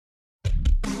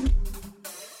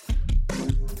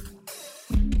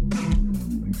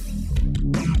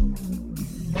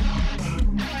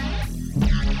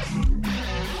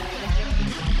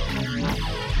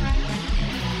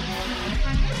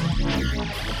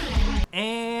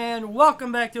and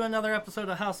welcome back to another episode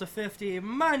of House of 50.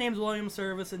 My name's William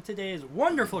Service, and today's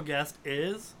wonderful guest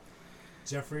is...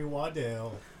 Jeffrey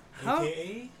Waddell, How-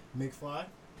 a.k.a. McFly.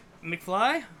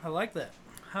 McFly. I like that.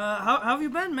 How have you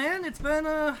been, man? It's been,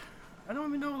 I don't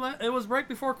even know. It was right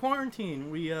before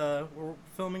quarantine. We were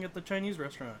filming at the Chinese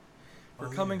restaurant.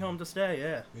 We're coming home to stay,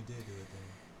 yeah. We did do it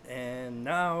then. And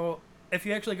now, if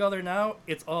you actually go there now,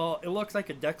 it looks like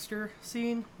a Dexter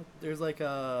scene. There's like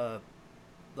the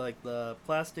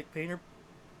plastic painter,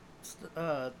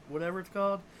 whatever it's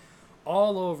called,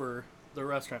 all over the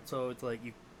restaurant. So it's like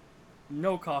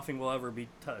no coughing will ever be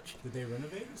touched. Did they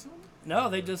renovate or something? No,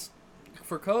 they just,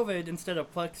 for COVID, instead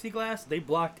of plexiglass, they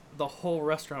blocked the whole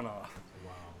restaurant off.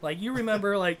 Wow. Like, you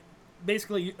remember, like,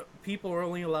 basically, people are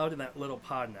only allowed in that little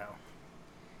pod now.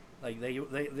 Like, they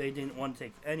didn't want to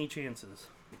take any chances.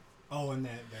 Oh, and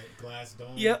that glass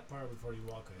dome Yep. part before you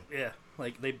walk in. Yeah,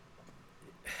 like,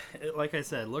 like I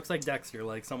said, looks like Dexter.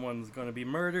 Like, someone's going to be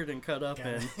murdered and cut up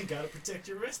and... Gotta protect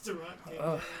your restaurant. Can't get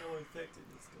anyone infected.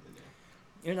 It's going down.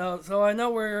 You know, so I know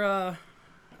we're...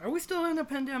 Are we still in a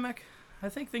pandemic? I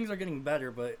think things are getting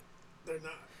better, but... They're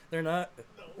not. They're not?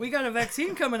 No. We got a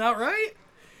vaccine coming out, right?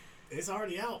 It's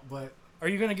already out, but Are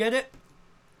you going to get it?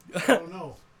 I don't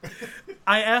know.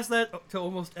 I asked that to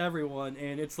almost everyone,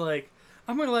 and it's like,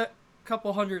 I'm going to let a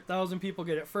couple 100,000 people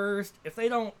get it first. If they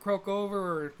don't croak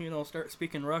over or, start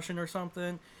speaking Russian or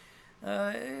something,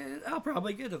 I'll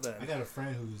probably get it then. I got a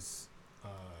friend who was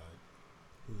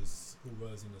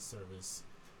in the service,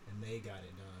 and they got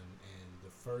it done. And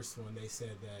the first one, they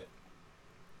said that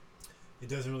it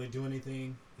doesn't really do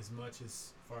anything as much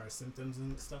as far as symptoms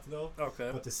and stuff go. Okay.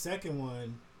 But the second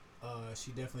one, she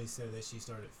definitely said that she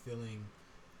started feeling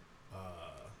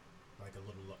like a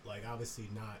little, like obviously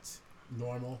not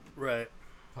normal. Right.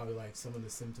 Probably like some of the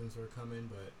symptoms were coming,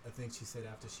 but I think she said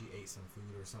after she ate some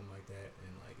food or something like that,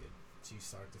 and like she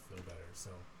started to feel better. So.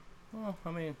 Well,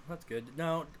 I mean, that's good.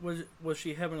 Now, was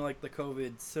she having like the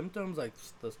COVID symptoms, like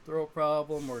the throat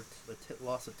problem or the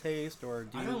loss of taste, or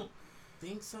I don't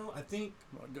think so. I think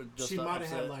she might have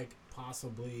had like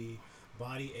possibly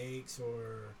body aches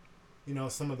or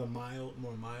some of the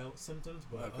more mild symptoms,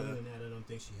 but Okay. other than that, I don't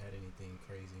think she had anything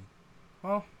crazy.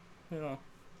 Well,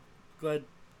 glad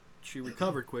she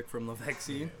recovered quick from the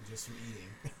vaccine. Yeah, just from eating.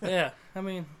 Yeah, I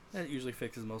mean, that usually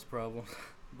fixes most problems.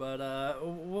 But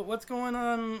what's going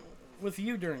on with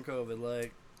you during COVID?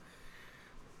 Like,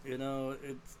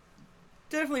 it's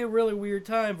definitely a really weird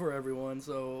time for everyone.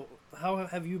 So how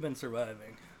have you been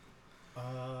surviving?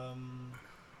 How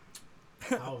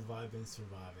have I been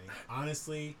surviving?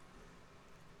 Honestly,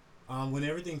 when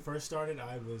everything first started,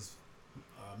 I was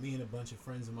me and a bunch of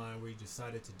friends of mine. We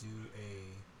decided to do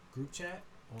a group chat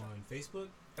on Facebook.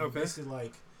 Okay. Basically,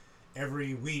 like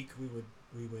every week, we would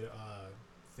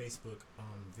Facebook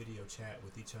video chat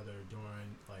with each other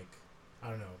during like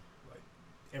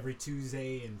every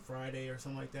Tuesday and Friday or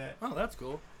something like that. Oh, that's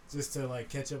cool. Just to like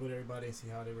catch up with everybody and see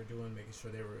how they were doing, making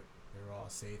sure they were all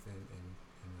safe and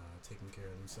taking care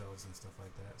of themselves and stuff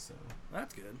like that. So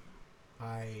That's good.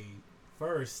 I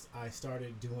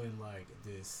started doing like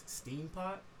this steam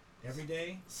pot every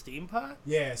day. Steam pot?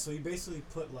 Yeah, so you basically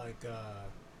put like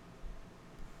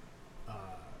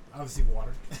obviously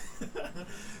water.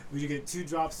 You get 2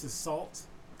 drops of salt,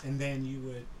 and then you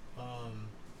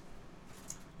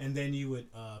would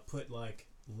put like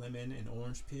lemon and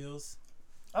orange peels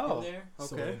in there.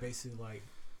 So okay. it basically like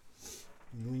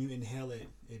when you inhale it,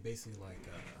 it basically like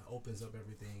opens up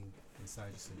everything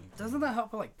inside you. So you Doesn't that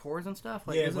help with like pores and stuff?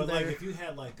 Like, yeah, isn't but there... like if you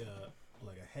had like a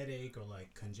headache or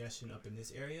like congestion up in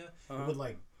this area, it would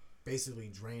like basically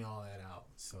drain all that out.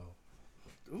 So.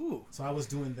 Ooh. So I was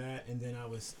doing that, and then I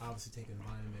was obviously taking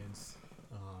vitamins.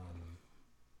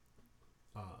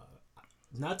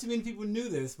 Not too many people knew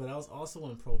this, but I was also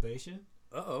on probation.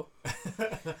 Uh-oh.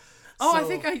 So, I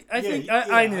think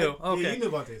I knew. Okay. Yeah, you knew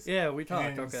about this. Yeah, we talked.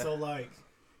 And okay. so like,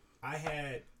 I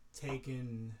had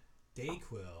taken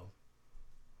Dayquil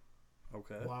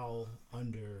Okay. while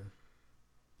under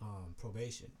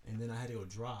probation, and then I had to go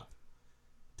drop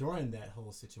during that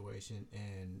whole situation,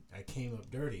 and I came up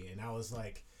dirty, and I was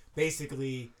like,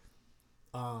 basically,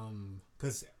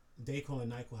 because Dayquil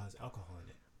and NyQuil has alcohol in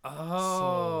it.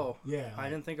 Oh. So, yeah. I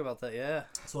didn't think about that. Yeah.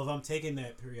 So if I'm taking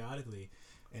that periodically,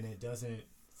 and it doesn't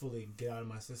fully get out of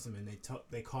my system, and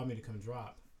they call me to come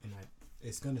drop, and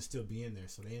it's gonna still be in there,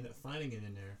 so they end up finding it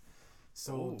in there.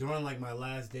 So during like my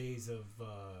last days of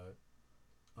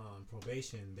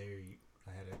probation,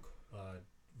 I had a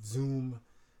Zoom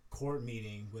court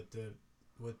meeting with the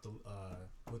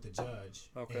judge.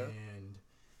 Okay. And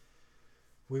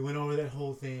we went over that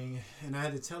whole thing, and I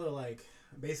had to tell her like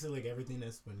basically like everything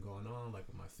that's been going on, like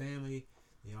with my family,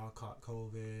 they all caught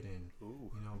COVID, and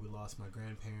Ooh. we lost my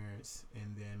grandparents,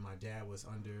 and then my dad was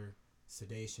under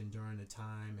sedation during the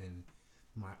time, and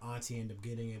my auntie ended up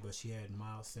getting it, but she had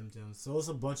mild symptoms. So it was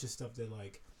a bunch of stuff that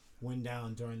like went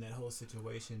down during that whole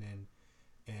situation,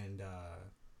 and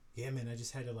yeah, man, I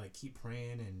just had to like keep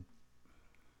praying, and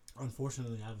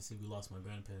unfortunately, obviously, we lost my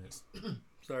grandparents.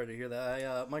 Sorry to hear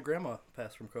that. My grandma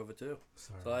passed from COVID too.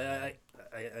 Sorry. So I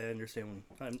understand.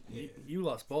 Yeah. You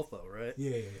lost both though, right?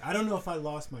 Yeah. I don't know if I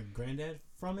lost my granddad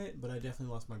from it, but I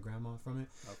definitely lost my grandma from it.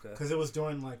 Okay. Because it was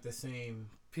during like the same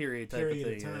Period of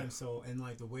thing, time. yeah. So, and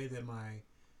like the way that my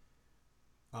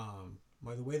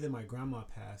grandma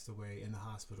passed away in the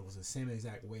hospital was the same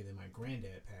exact way that my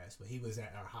granddad passed, but he was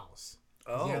at our house.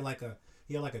 Oh. He had like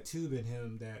a tube in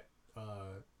him that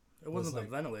It wasn't was the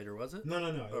ventilator, was it? No.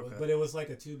 Okay. But it was like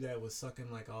a tube that was sucking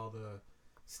like all the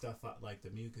stuff out, like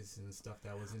the mucus and stuff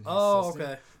that was in his system.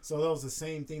 Okay. So that was the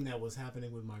same thing that was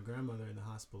happening with my grandmother in the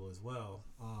hospital as well.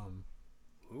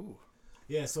 Ooh.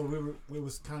 Yeah, so we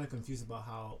was kind of confused about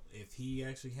how if he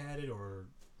actually had it or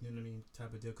you know what I mean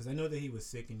type of deal, because I know that he was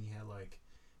sick and he had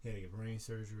to get brain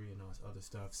surgery and all this other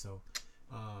stuff. So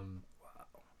Wow.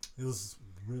 it was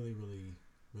really really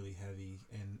really heavy,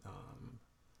 and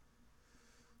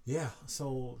yeah.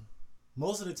 So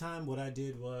most of the time, what I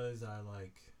did was I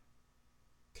like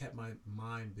kept my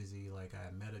mind busy. Like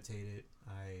I meditated.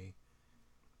 I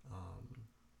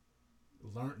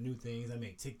learned new things. I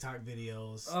made TikTok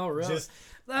videos. Oh, really?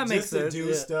 That just makes sense. to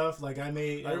do stuff. Like I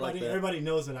made like everybody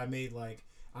knows that I made like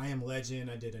I Am Legend.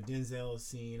 I did a Denzel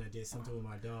scene. I did something with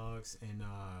my dogs, and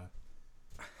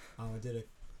I did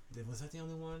was that the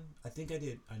only one? I think I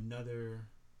did another.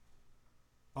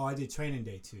 Oh, I did Training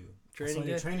Day too. I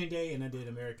did Training Day, and I did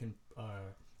American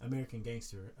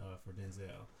Gangster for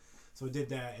Denzel. So I did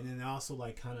that, and then I also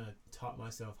like kind of taught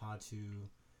myself how to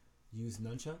use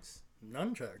nunchucks.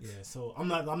 Nunchucks. Yeah, so I'm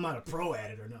not a pro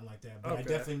at it or nothing like that, but I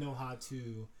definitely know how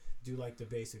to do like the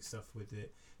basic stuff with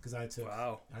it because I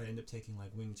ended up taking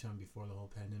like Wing Chun before the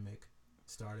whole pandemic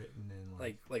started, and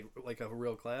then like a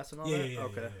real class and all yeah, that. Yeah,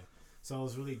 okay. Yeah. So I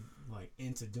was really like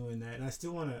into doing that, and I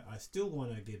still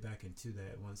wanna get back into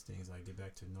that once things like get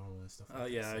back to normal and stuff. Oh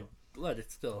yeah, that. So, I'd let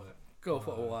it still go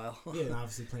for a while. Yeah, and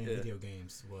obviously playing video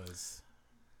games was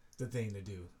the thing to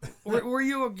do. were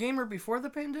you a gamer before the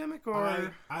pandemic,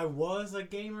 or I was a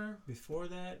gamer before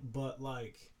that, but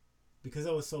like because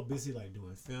I was so busy like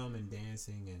doing film and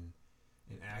dancing and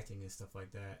acting and stuff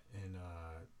like that,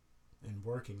 and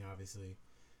working obviously,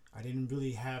 I didn't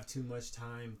really have too much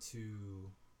time to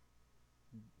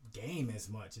game as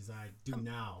much as I do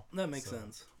now. That makes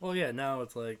sense. Well, yeah, now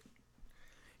it's like,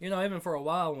 even for a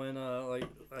while when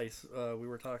we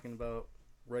were talking about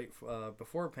right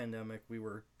before pandemic, we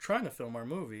were trying to film our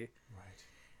movie,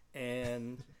 right?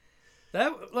 And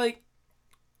that like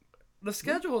the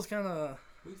schedule is kind of.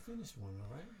 We finished one,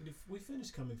 all right? We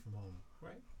finished Coming From Home,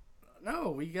 right?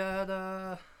 No,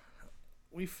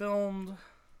 we filmed.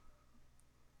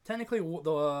 Technically,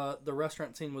 the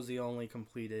restaurant scene was the only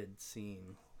completed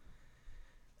scene,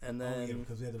 and then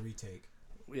because we had the retake.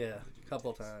 Yeah, a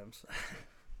couple times.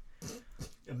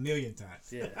 A million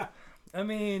times. Yeah, I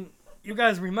mean, you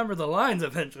guys remember the lines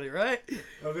eventually, right?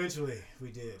 Eventually,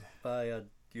 we did. By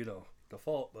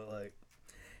default, but like,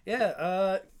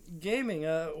 yeah, gaming.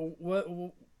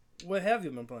 What have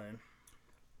you been playing?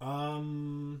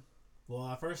 Well,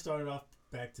 I first started off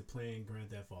back to playing Grand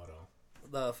Theft Auto.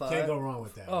 The 5? Can't go wrong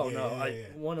with that. Oh yeah, no, yeah.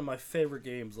 One of my favorite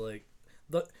games. Like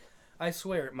I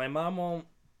swear, my mom won't.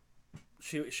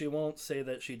 She won't say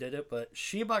that she did it, but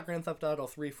she bought Grand Theft Auto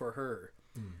 3 for her,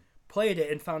 played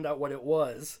it and found out what it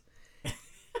was,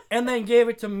 and then gave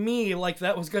it to me like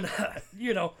that was gonna.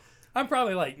 I'm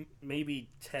probably like maybe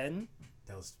 10.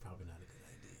 That was probably not a good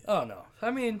idea. Oh no,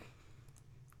 I mean,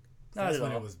 that's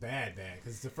when it was bad,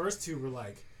 because the first two were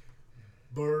like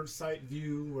bird sight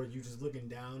view where you're just looking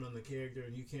down on the character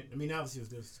and you can't. I mean, obviously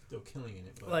they're still killing in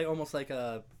it, but like almost like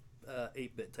a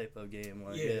 8-bit type of game.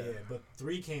 Like, yeah. But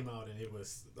 3 came out and it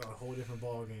was a whole different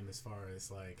ball game as far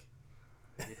as like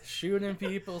shooting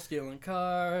people, stealing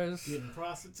cars, getting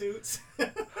prostitutes,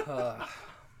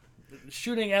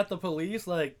 shooting at the police.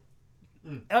 Like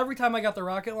every time I got the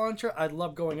rocket launcher, I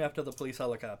loved going after the police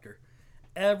helicopter.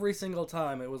 Every single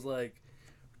time, it was like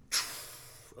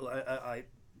I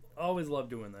always loved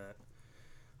doing that.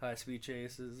 High speed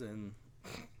chases and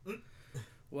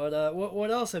what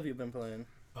else have you been playing?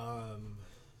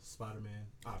 Spider-Man.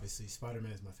 Obviously,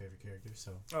 Spider-Man is my favorite character.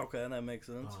 So okay, that makes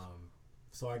sense.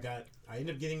 So I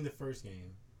ended up getting the first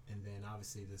game, and then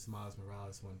obviously this Miles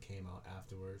Morales one came out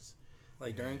afterwards.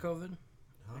 Like during COVID?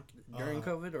 Huh? During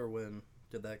COVID, or when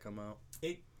did that come out?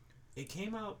 It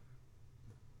came out.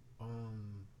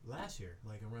 last year,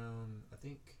 like around I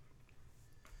think.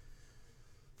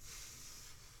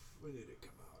 When did it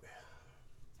come out?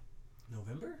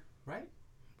 November, right?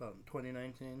 About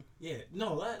 2019. Yeah,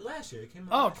 no, last year it came out.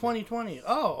 Oh, last year. 2020.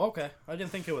 Oh, okay. I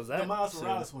didn't think it was that. The Miles soon.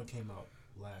 Morales one came out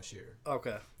last year.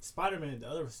 Okay. Spider-Man, the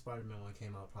other Spider-Man one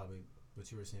came out probably,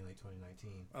 what you were saying, like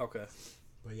 2019. Okay.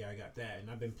 But yeah, I got that, and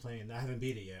I've been playing. I haven't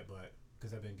beat it yet, but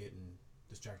because I've been getting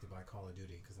distracted by Call of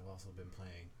Duty, because I've also been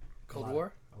playing Cold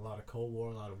War. A lot of Cold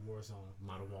War, a lot of Warzone,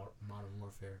 Modern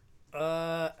Warfare.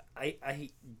 I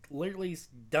literally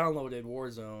downloaded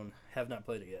Warzone. Have not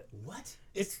played it yet. What?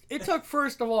 It took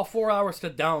first of all 4 hours to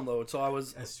download, so I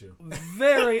was That's true.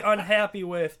 very unhappy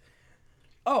with.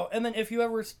 Oh, and then if you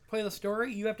ever play the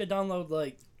story, you have to download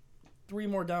like 3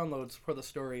 more downloads for the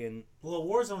story. And well,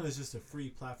 Warzone is just a free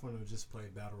platform to just play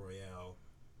Battle Royale.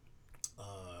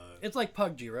 It's like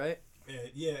PUBG, right?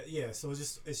 Yeah. So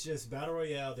it's just Battle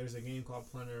Royale. There's a game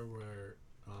called Plunder where,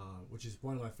 which is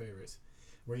one of my favorites,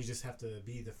 where you just have to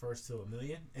be the first to 1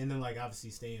 million, and then like obviously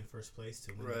stay in first place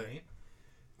to win the game.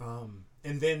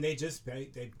 And then they just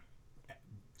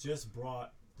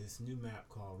brought this new map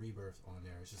called Rebirth on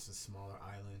there. It's just a smaller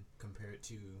island compared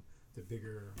to the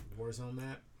bigger Warzone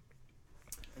map.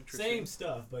 Same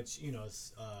stuff, but you know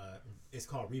it's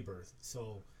called Rebirth.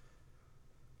 So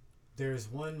there's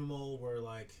one mode where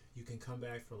like you can come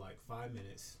back for like 5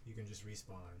 minutes. You can just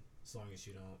respawn as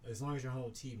long as your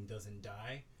whole team doesn't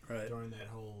die during that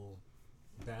whole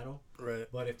battle. Right.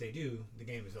 But if they do, the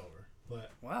game is over.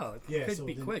 But wow, it could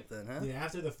be quick then, huh? Yeah,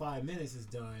 after the 5 minutes is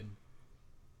done,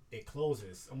 it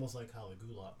closes, almost like how the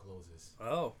Gulag closes.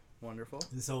 Oh, wonderful.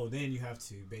 And so then you have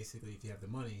to basically, if you have the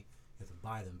money, you have to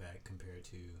buy them back compared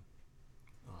to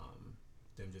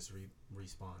them just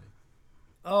respawning.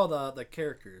 Oh, the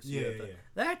characters. Yeah.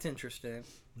 That's interesting.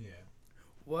 Yeah.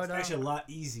 What? It's actually a lot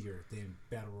easier than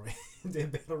Battle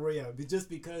Royale, just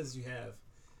because you have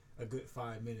a good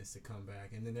 5 minutes to come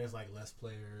back, and then there's like less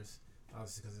players,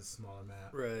 obviously because it's a smaller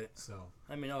map. Right. So.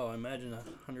 I mean, imagine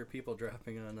 100 people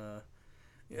dropping on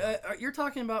Yeah, you're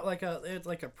talking about it's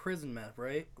like a prison map,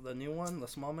 right? The new one, the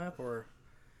small map, or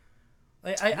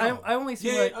I only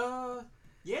see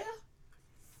Yeah,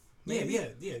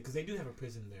 because they do have a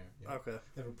prison there. Yeah. Okay.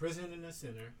 They have a prison in the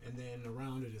center, and then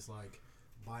around it is like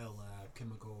biolab,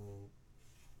 chemical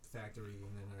factory,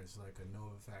 and then there's like a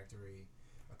Nova factory,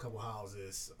 a couple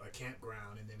houses, a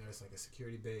campground, and then there's like a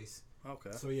security base.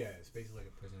 Okay. So yeah, it's basically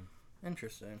like a prison.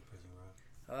 Interesting. Prison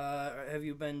route. Have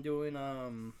you been doing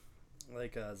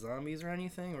zombies or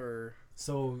anything, or?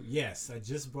 So yes, I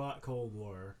just brought Cold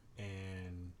War,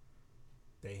 and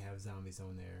they have zombies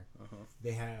on there.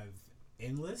 They have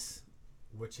Endless,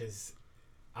 which is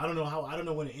I don't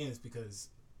know when it ends because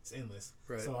it's endless.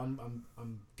 Right. So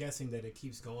I'm guessing that it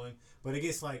keeps going, but it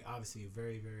gets like obviously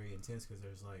very very intense because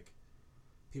there's like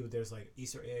there's like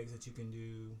Easter eggs that you can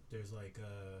do. There's like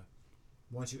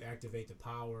once you activate the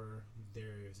power,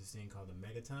 there's this thing called the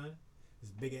Megaton.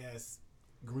 This big ass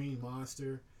green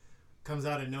monster comes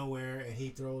out of nowhere and he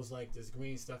throws like this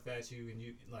green stuff at you, and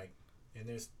you and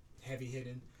there's heavy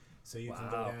hitting, so you can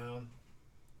go down.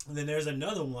 And then there's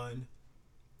another one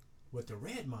with the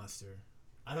red monster.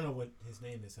 I don't know what his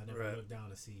name is. I never looked down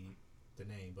to see the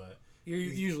name, but you're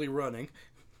usually running.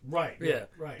 Right. Yeah.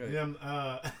 Right. And then,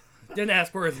 didn't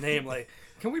ask for his name. Like,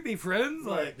 can we be friends?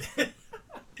 Right.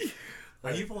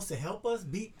 Are you supposed to help us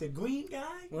beat the green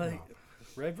guy? Like, no.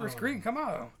 Red versus green. Come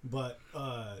on. But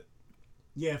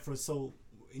yeah.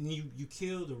 And you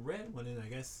kill the red one, and I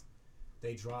guess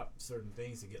they drop certain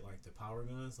things to get like the power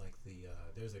guns. Like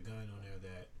there's a gun on there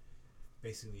that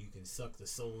basically you can suck the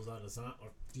souls out of zombies, or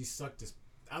you suck this.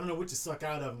 I don't know what you suck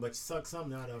out of them, but you suck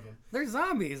something out of them. They're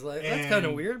zombies. Like that's kind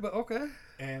of weird, but okay.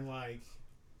 And like,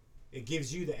 it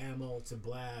gives you the ammo to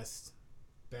blast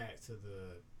back to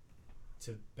them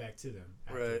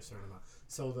after a certain amount.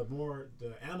 So the more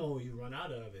the ammo you run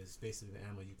out of is basically the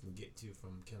ammo you can get to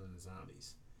from killing the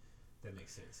zombies. That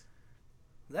makes sense.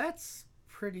 That's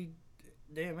pretty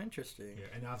damn interesting. Yeah,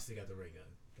 and obviously got the ray gun.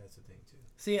 That's the thing too.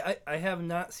 See, I have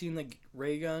not seen the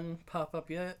ray gun pop up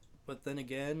yet, but then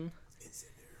again, it's in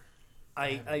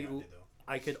there.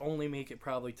 I could only make it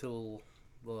probably till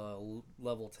the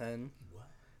level 10. What?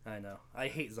 I know. I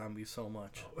hate zombies so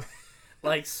much. Oh.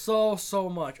 Like so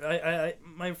much. I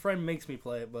my friend makes me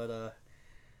play it, but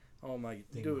oh my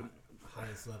dude.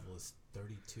 Highest level is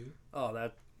 32. Oh,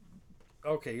 that.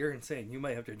 Okay, you're insane. You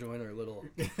might have to join our little.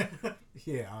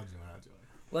 Yeah, I'll join.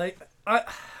 Like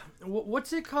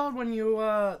what's it called when you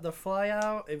the fly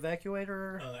out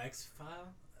evacuator?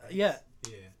 X-File. Yeah.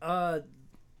 Yeah.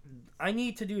 I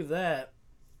need to do that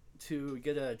to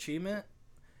get an achievement,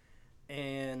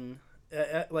 and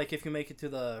like if you make it to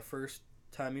the first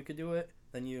time you could do it,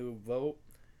 then you vote.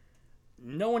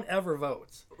 No one ever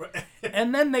votes, Right.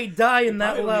 and then they die in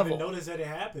that I don't level. even notice that it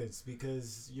happens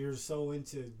because you're so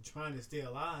into trying to stay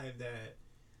alive that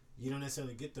you don't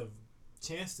necessarily get the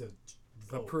chance to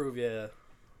vote. Approve, yeah.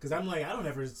 Because I'm like, I don't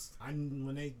ever.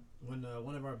 When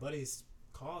one of our buddies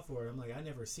called for it, I'm like, I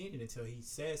never seen it until he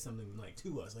said something like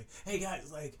to us, like, "Hey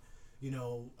guys, like,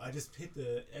 I just hit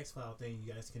the X-File thing.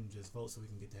 You guys can just vote so we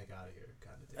can get the heck out of here,"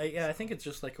 kind of thing. I think it's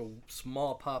just like a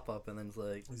small pop up, and then it's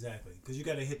like Exactly, because you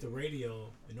got to hit the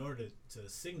radio in order to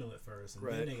signal it first, and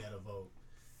then Right. they got to vote,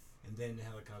 and then the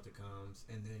helicopter comes,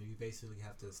 and then you basically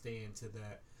have to stay into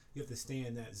that. You have to stay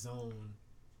in that zone,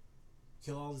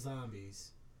 kill all the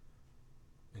zombies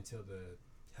until the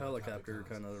helicopter comes.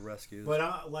 kind of rescues. But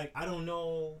I don't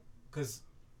know, because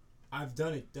I've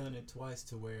done it twice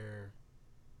to where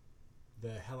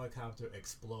the helicopter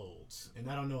explodes, and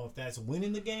I don't know if that's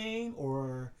winning the game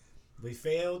or we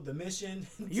failed the mission.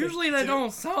 Usually they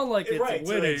don't sound like it's right,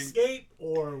 winning. to escape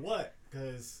or what?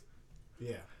 Because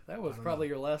That was I don't probably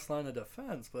know. your last line of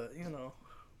defense, but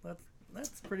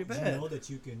that's pretty did bad. you know that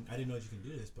you can? I didn't know that you can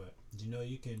do this, but did you know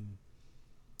you can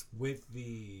with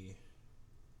the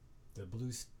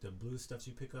blue stuff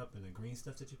you pick up and the green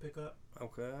stuff that you pick up?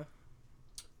 Okay.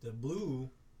 The blue,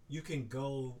 you can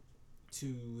go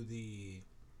to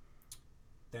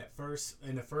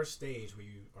in the first stage where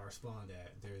you are spawned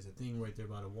at. There's a thing right there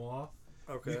by the wall.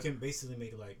 Okay. You can basically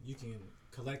make you can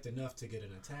collect enough to get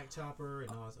an attack chopper and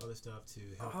all this other stuff to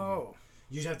help Oh.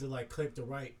 you. You just have to click the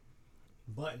right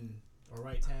button or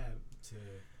right tab to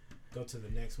go to the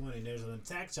next one, and there's an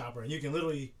attack chopper, and you can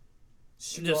literally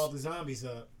shoot Just- all the zombies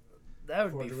up. That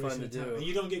for would a be duration fun to of time. do. And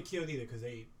you don't get killed either because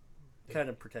they Kind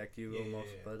of protect you Yeah, almost,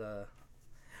 yeah. but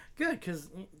good because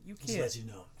you just can't. let you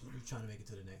know you're trying to make it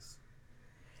to the next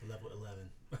level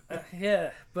 11.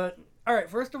 Yeah, but all right.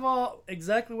 First of all,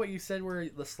 exactly what you said, where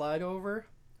the slide over,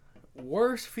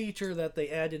 worst feature that they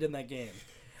added in that game.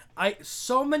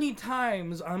 So many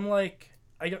times I'm like,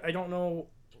 I don't know,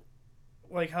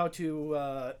 like how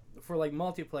to for like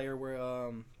multiplayer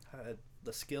where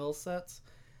the skill sets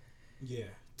Yeah.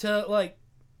 to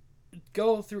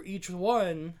go through each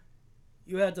one.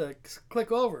 You had to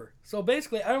click over. So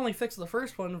basically, I only fixed the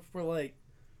first one for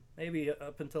maybe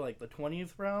up until the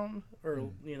 20th round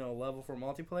or level for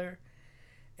multiplayer,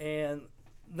 and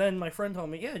then my friend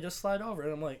told me, yeah, just slide over,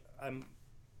 and I'm like, I'm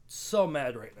so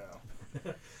mad right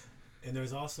now. And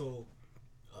there's also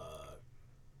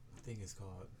I think it's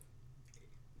called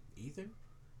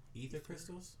ether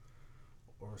crystals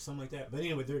or something like that. But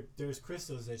anyway, there's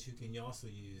crystals that you can also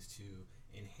use to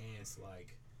enhance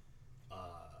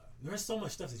there's so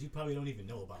much stuff that you probably don't even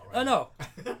know about, right? I know.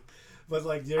 But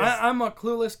there's I'm a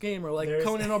clueless gamer, there's-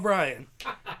 Conan O'Brien.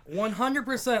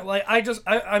 100%.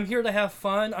 I'm here to have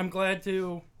fun. I'm glad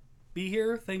to be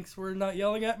here. Thanks for not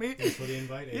yelling at me. thanks for the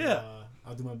invite. And, Yeah.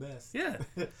 I'll do my best. Yeah.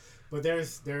 But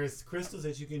there's crystals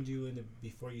that you can do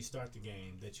before you start the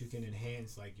game that you can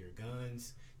enhance your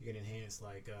guns. You can enhance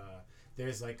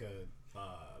there's a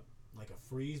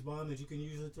freeze bomb that you can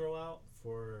usually throw out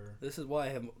for. This is why I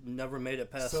have never made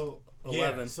it past So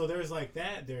 11. yeah, so there's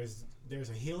that. There's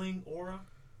a healing aura.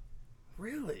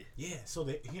 Really? Yeah. So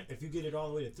if you get it all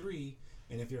the way to 3,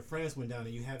 and if your friends went down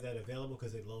and you have that available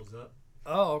because it loads up,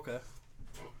 Oh, okay.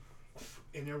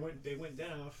 and they went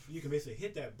down, you can basically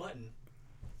hit that button,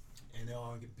 and they'll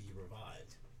all be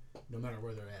revived, no matter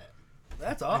where they're at.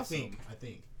 That's awesome. I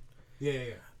think.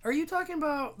 Yeah. Are you talking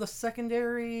about the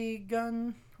secondary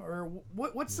gun, or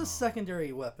what's the No.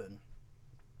 secondary weapon?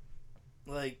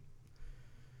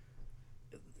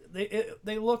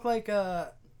 They look like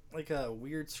a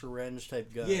weird syringe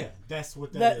type gun. Yeah, that's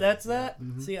what that is. That's that. Yeah.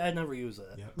 Mhm. See, I never use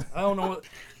that. Yep. I don't know what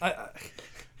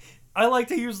I like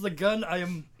to use the gun I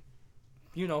am,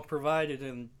 provided,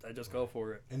 and I just go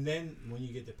for it. And then when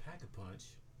you get the Pack-a-Punch,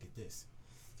 get this: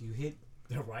 if you hit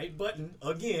the right button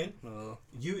again,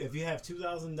 if you have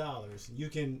 $2,000, you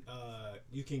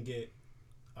can get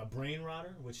a brain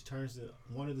rotter, which turns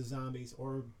one of the zombies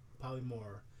or probably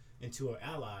more into an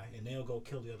ally, and they'll go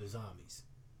kill the other zombies.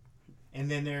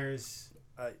 And then there's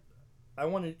I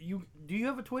wanted you. Do you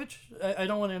have a Twitch? I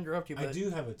don't want to interrupt you, but I do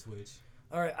have a Twitch.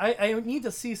 All right, I need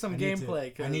to see some I need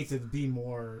gameplay. I need to be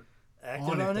more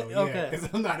active on it, though. Okay. Yeah, 'cause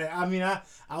I'm not. I mean,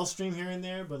 I'll stream here and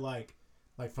there, but like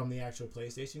from the actual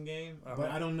PlayStation game. Uh-huh.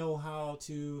 But I don't know how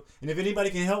to. And if anybody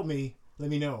can help me, let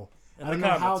me know. In I don't the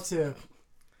know comments.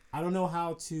 I don't know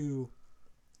how to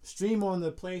stream on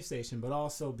the PlayStation, but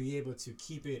also be able to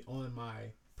keep it on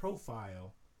my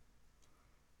profile.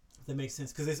 If that makes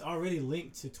sense, because it's already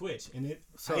linked to Twitch, and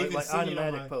So I it, even like seen it on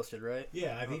automatic my- posted, right?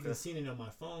 Yeah, I've Okay. even seen it on my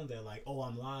phone that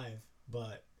I'm live,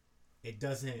 but it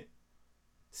doesn't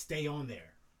stay on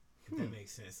there. If that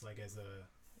makes sense, like as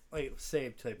a like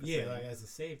save type of thing. like as a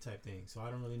save type thing. So I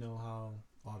don't really know how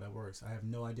all that works. I have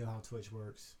no idea how Twitch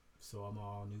works, so I'm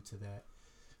all new to that.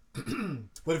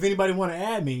 But if anybody want to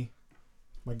add me,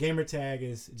 my gamer tag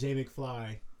is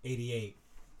jmcfly88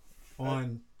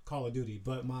 on Call of Duty,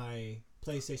 but my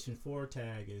PlayStation 4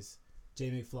 tag is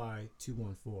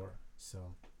jmcfly214. So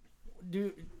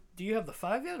Do you have the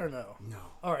 5 yet or no? no.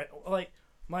 All right, like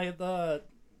the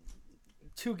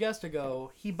 2 guests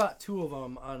ago, he bought 2 of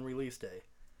them on release day.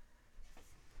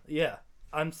 Yeah,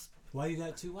 Why you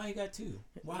got 2? Why you got 2?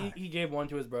 Why? He gave one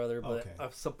to his brother, but Okay.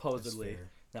 Supposedly,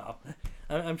 no,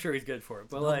 I'm sure he's good for it.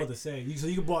 But I'm like, about to say, so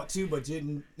you bought 2, but you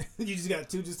didn't. You just got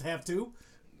 2, just to have 2.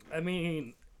 I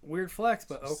mean, weird flex,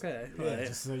 but okay. Yeah, Like,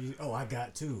 just so you. Oh, I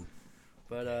got 2.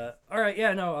 but all right,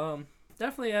 yeah, no,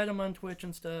 definitely add him on Twitch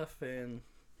and stuff, and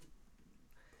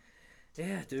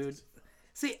yeah, dude.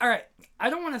 See, all right, I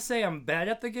don't want to say I'm bad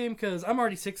at the game because I'm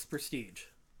already 6 prestige.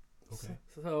 Okay.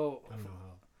 So I don't know how.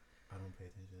 I don't pay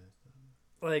attention to that stuff.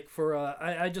 like for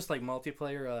I just like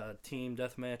multiplayer, team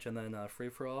deathmatch, and then free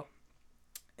for all,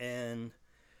 and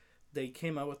they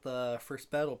came out with the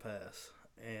first battle pass,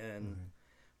 and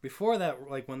before that,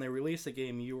 like when they released the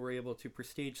game, you were able to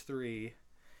prestige 3,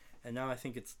 and now I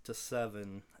think it's to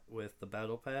 7 with the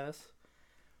battle pass,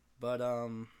 but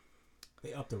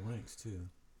They upped the ranks too.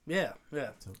 yeah,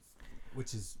 So,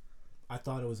 which is, I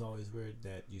thought it was always weird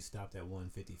that you stopped at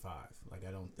 155. Like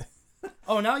I don't.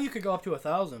 Oh, now you could go up to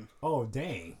 1,000. Oh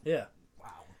dang! Yeah. Wow.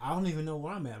 I don't even know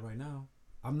where I'm at right now.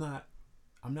 I'm not.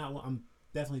 I'm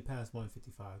definitely past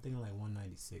 155. I think I'm like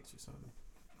 196 or something.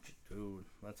 Dude,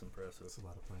 that's impressive. That's a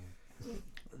lot of playing.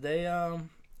 They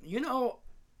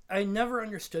I never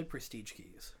understood prestige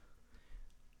keys.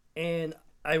 And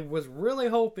I was really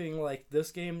hoping like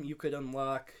this game you could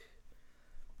unlock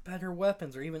better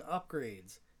weapons or even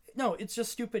upgrades. No, it's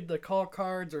just stupid to call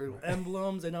cards or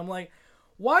emblems, and I'm like,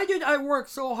 why did I work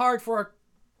so hard for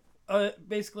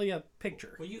basically a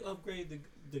picture? Well, you upgrade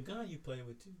the gun you play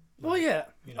with too. Well, yeah.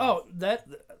 You know. Oh, that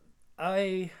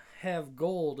I have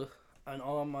gold on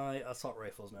all my assault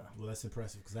rifles now. Well, that's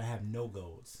impressive because I have no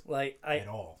golds Like at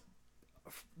all.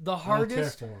 the I don't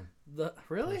hardest. care for 'em, The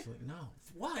really? personally. No.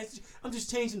 Why? I'm just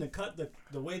changing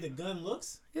the way the gun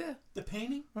looks, Yeah. the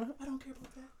painting. Uh-huh. I don't care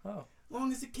about that. Oh. As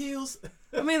long as it kills.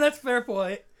 I mean, that's a fair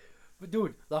point. But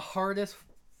dude, the hardest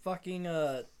fucking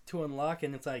to unlock,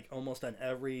 and it's like almost on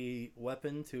every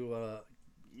weapon to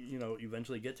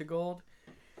eventually get to gold.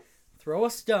 Throw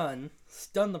a stun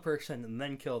the person, and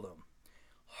then kill them.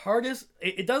 Hardest.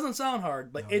 It doesn't sound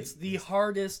hard, but No, it's the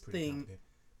hardest pretty thing complicated.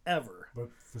 ever.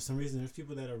 But for some reason, there's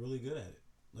people that are really good at it.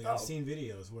 Like I've seen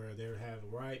videos where they have a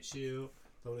riot shield,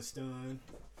 throw the stun,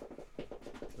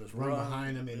 Just run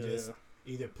behind them, and yeah. just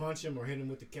either punch them or hit them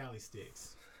with the Cali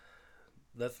sticks.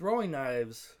 The throwing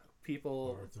knives.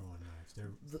 People, Or throwing knives.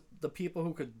 They're the people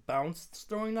who could bounce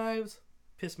throwing knives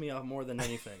piss me off more than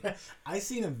anything. I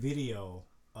seen a video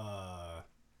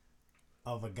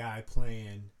of a guy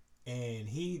playing, and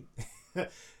he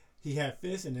he had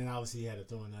fists, and then obviously he had a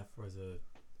throwing knife as a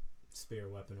spare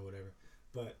weapon or whatever.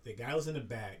 But the guy was in the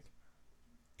back,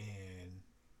 and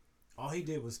all he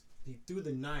did was he threw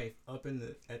the knife up in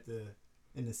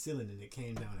the ceiling, and it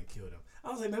came down and killed him. I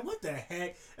was like, man, what the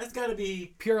heck? That's got to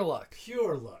be Pure luck.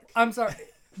 pure luck. I'm sorry.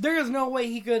 There is no way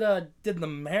he could did the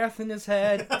math in his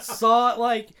head. Saw it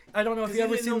like I don't know if you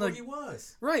ever seen where he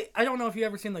was. right. I don't know if you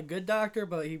ever seen The Good Doctor,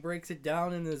 but he breaks it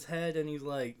down in his head, and he's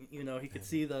like, he could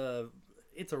see the.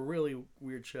 It's a really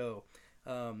weird show.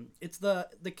 It's the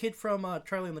kid from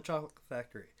Charlie and the Chocolate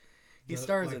Factory. He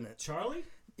stars in it. Charlie?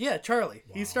 Yeah, Charlie.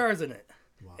 Wow. He stars in it,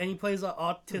 Wow. and he plays an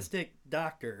autistic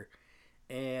doctor.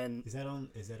 And Is that on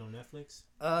Netflix?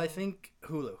 I think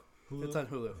Hulu. Hulu? It's on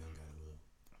Hulu. I don't got Hulu.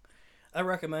 I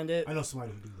recommend it. I know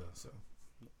somebody who do though, so.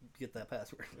 Get that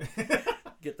password.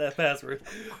 Get that password.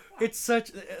 It's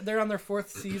such. They're on their 4th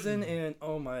season, and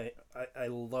oh my, I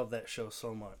love that show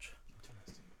so much.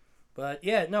 But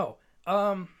yeah, no.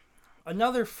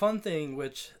 Another fun thing,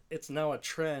 which it's now a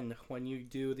trend when you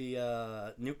do the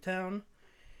Nuketown.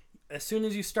 As soon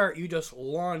as you start, you just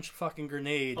launch fucking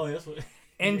grenade Oh, that's what.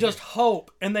 and just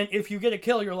hope, and then if you get a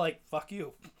kill, you're like, fuck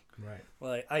you. Right.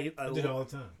 Like I did it all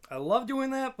the time. I love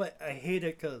doing that, but I hate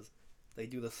it because they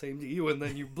do the same to you, and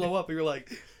then you blow up, and you're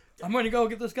like, I'm going to go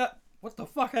get this guy. What the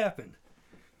fuck happened?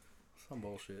 Some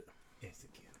bullshit. It's a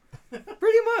kill.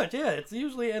 Pretty much, yeah. It's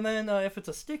usually, and then if it's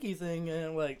a sticky thing,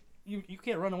 and like, you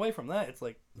can't run away from that. It's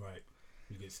like... Right.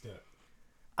 You get stuck.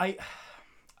 I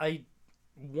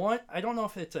don't know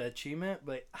if it's an achievement,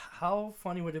 but how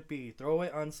funny would it be? Throw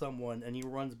it on someone, and he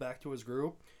runs back to his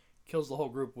group, kills the whole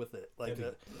group with it.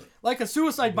 Like a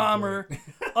suicide bomber.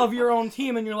 of your own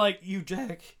team, and you're like, you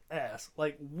jackass.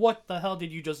 Like, what the hell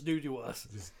did you just do to us?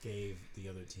 Just gave the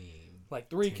other team like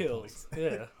 3 10 kills. points.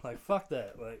 Yeah, like fuck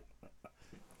that. Like,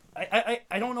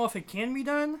 I don't know if it can be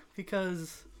done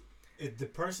because The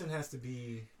person has to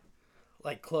be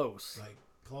like close. like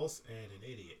close and an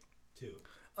idiot too.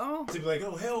 Oh, To be like,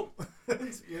 oh help,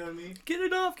 you know what I mean? get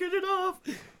it off, get it off.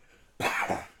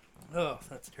 Oh,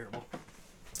 that's terrible.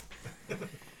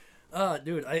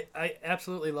 Dude, I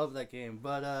absolutely love that game,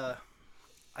 but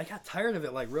I got tired of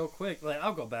it like real quick. Like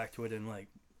I'll go back to it in like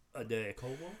a day.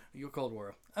 Cold War? Cold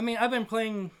War. I mean, I've been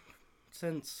playing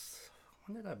since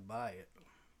when did I buy it?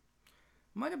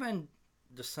 Might have been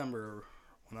December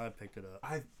when I picked it up.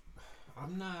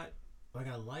 I'm not like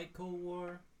I like Cold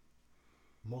War,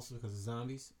 mostly because of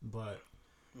zombies, but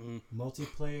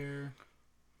multiplayer.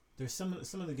 There's some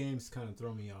of the games kind of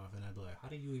throw me off, and I'd be like, how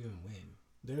do you even win?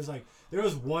 There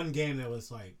was one game that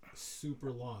was like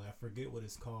super long. I forget what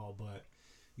it's called, but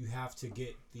you have to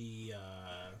get the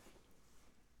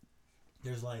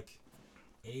there's like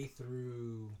A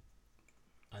through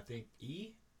I think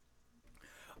E.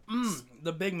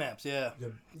 The big maps, yeah.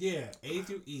 A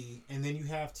through E, and then you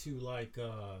have to like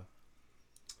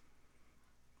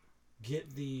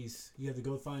get these. You have to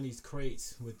go find these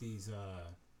crates with these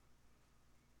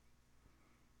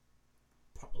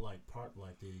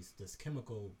this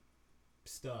chemical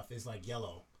stuff is like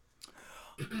yellow.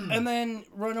 And then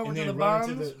run over and to then the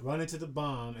bombs. run into the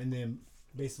bomb, and then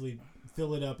basically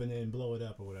fill it up and then blow it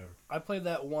up or whatever. I played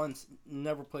that once,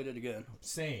 never played it again.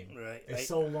 Same. Right. It's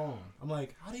so long. I'm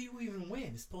like, how do you even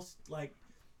win? It's supposed to, like,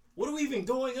 what are we even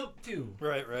going up to?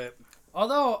 Right.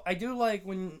 Although I do like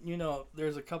when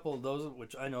there's a couple of those,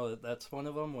 which I know that's one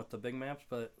of them with the big maps,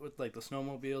 but with like the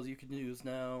snowmobiles you can use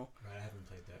now. Right. I haven't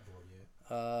played that board yet.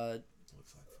 It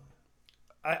looks like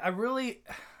fun. I really.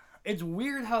 It's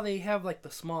weird how they have like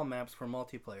the small maps for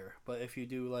multiplayer, but if you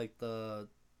do like the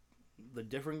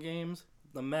different games,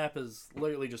 the map is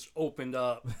literally just opened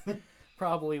up,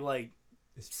 probably like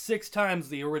 6 times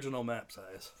the original map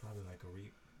size. Probably like a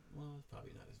Reap. Well, it's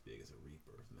probably not as big as a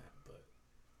Reaper map, but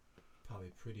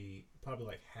probably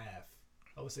like half.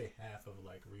 I would say half of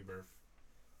like Rebirth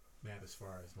map as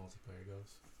far as multiplayer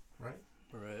goes. Right.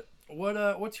 Right.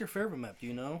 What's your favorite map? Do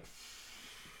you know?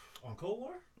 On Cold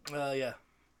War? Yeah.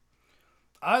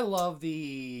 I love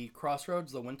the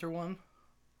Crossroads, the winter one.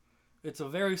 It's a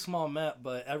very small map,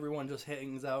 but everyone just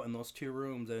hangs out in those 2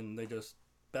 rooms and they just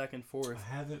back and forth.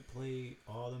 I haven't played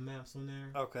all the maps on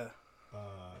there. Okay.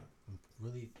 I'm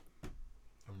really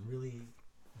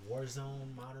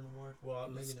Warzone, Modern War. Well,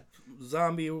 maybe not.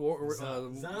 Zombie War.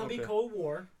 Zombie okay. Cold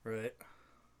War. Right.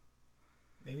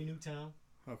 Maybe Nuketown.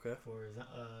 Okay. For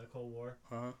Cold War.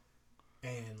 Uh-huh.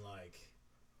 And like,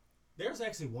 there's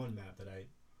actually one map that I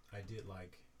did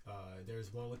like.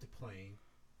 There's one with the plane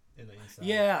in the inside.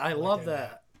 Yeah, I love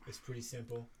that. It's pretty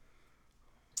simple.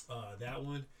 That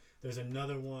one. There's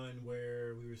another one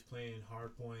where we was playing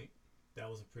Hardpoint. That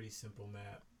was a pretty simple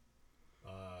map.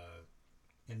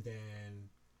 And then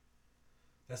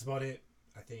that's about it,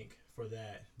 I think, for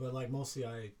that. But like mostly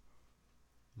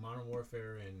Modern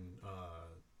Warfare and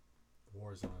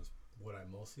Warzone is what I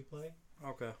mostly play.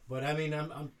 Okay. But I mean,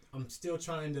 I'm still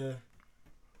trying to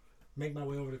make my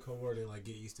way over to Cold War to like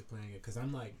get used to playing it because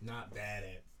I'm like not bad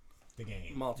at the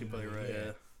game. Multiplayer, right?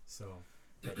 Yeah. So.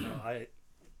 But no,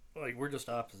 we're just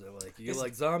opposite. Like you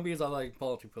like zombies, I like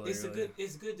multiplayer.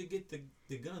 It's good to get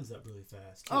the guns up really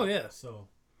fast. Too. Oh yeah. So.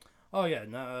 Oh yeah,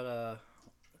 not.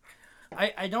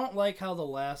 I don't like how the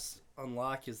last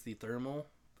unlock is the thermal.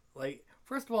 Like,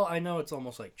 first of all, I know it's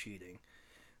almost like cheating.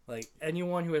 Like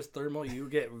anyone who has thermal, you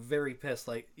get very pissed.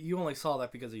 Like you only saw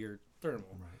that because of your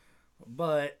thermal. Right.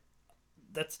 But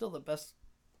that's still the best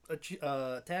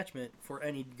attachment for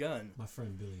any gun. My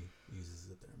friend Billy uses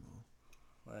the thermal.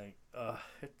 Like,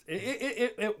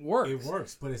 it works. It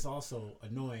works, but it's also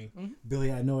annoying. Mm-hmm.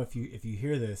 Billy, I know if you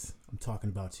hear this, I'm talking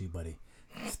about you, buddy.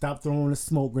 Stop throwing the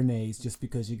smoke grenades just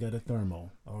because you got a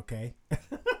thermal, okay?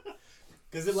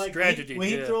 Because it like strategy, when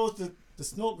he throws the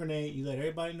smoke grenade, you let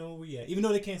everybody know where we at, even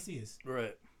though they can't see us.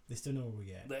 Right. They still know where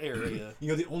we at. The area.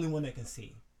 You're the only one that can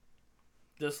see.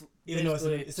 Just even though it's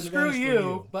an screw advantage you, for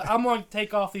you, but I'm going to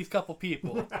take off these couple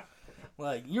people.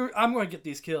 Like I'm going to get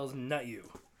these kills, not you.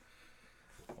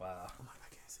 Wow. I'm like,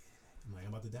 I can't see anything. I'm like,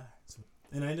 I'm about to die. So,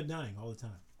 and I end up dying all the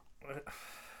time.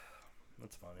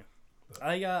 That's funny.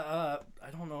 I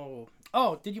don't know.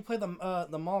 Oh, did you play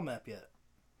the mall map yet?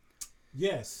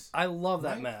 Yes. I love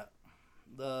that map.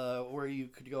 Where you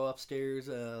could go upstairs.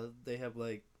 They have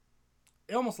like,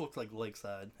 it almost looks like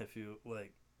Lakeside. If you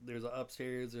like, there's a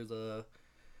upstairs. There's a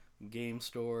game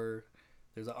store.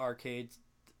 There's an arcade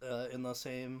in the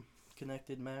same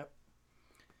connected map.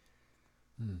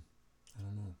 I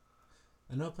don't know.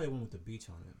 I know I played one with the beach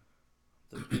on it.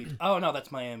 The beach. Oh no,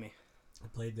 that's Miami. I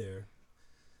played there.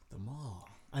 The mall.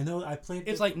 I know I played.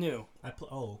 It's like new.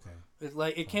 Oh, okay. It's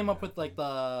like it came up with like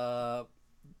the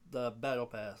battle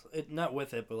pass. Not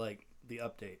with it, but like the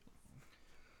update.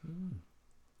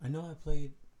 I know I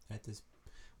played at this.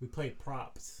 We played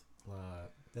props.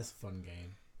 That's a fun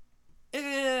game.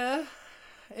 Yeah,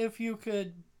 if you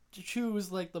could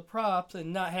choose like the props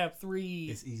and not have three.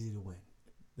 It's easy to win.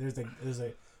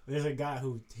 There's a guy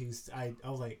who I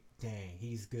was like, dang,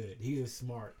 he's good. He is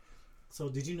smart. So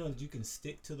did you know that you can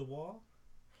stick to the wall?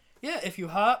 Yeah, if you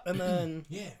hop and then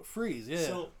yeah, freeze. Yeah.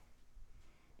 So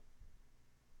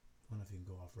I don't know if you can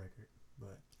go off record,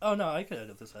 but oh no, I could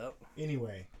edit this out.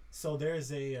 Anyway, so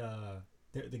there's a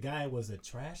the guy was a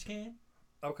trash can.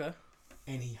 Okay.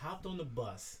 And he hopped on the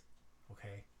bus,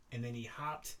 okay, and then he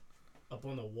hopped up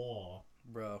on the wall,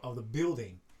 of the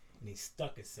building, and he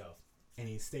stuck himself, and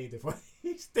he stayed there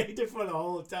for the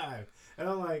whole time, and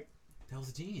I'm like, that was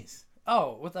a genius.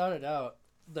 Oh, without a doubt,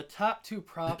 the top two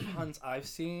prop hunts I've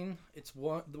seen, it's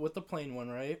one with the plane one,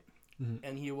 right? Mm-hmm.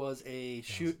 And he was a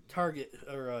shooting target,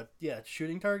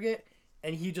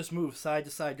 and he just moved side to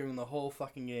side during the whole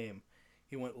fucking game.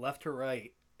 He went left to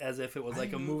right as if it was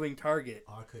like a moving target.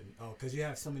 Oh, I couldn't. Oh, because you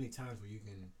have so many times where you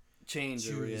can change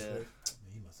it. Yeah. Man,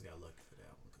 he must have got lucky for that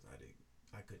one because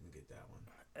I couldn't get that one.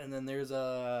 And then there's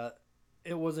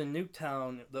it was in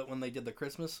Nuketown that when they did the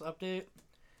Christmas update,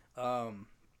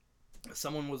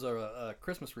 someone was a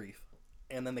Christmas wreath,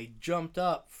 and then they jumped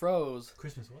up, froze.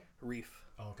 Christmas what? Wreath.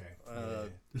 Oh, okay.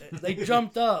 They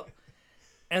jumped up,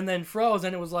 and then froze,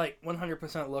 and it was like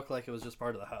 100% looked like it was just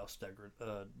part of the house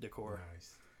decor.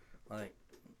 Nice. Like,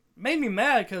 made me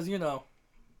mad because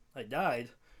I died,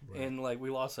 and like we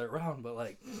lost that round. But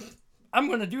like, I'm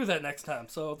gonna do that next time.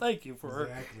 So thank you for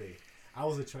exactly. I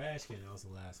was a trash can. That was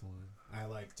the last one. I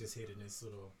like just hit in this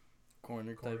little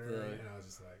corner type thing, and I was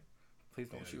just like, please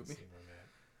don't shoot me.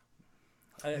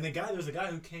 And there was a guy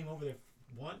who came over there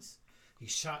once. He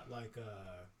shot like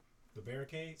the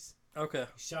barricades. Okay.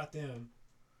 He shot them,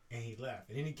 and he left.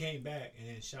 And then he came back and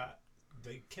then shot.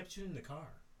 They kept shooting the car.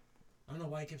 I don't know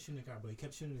why he kept shooting the car, but he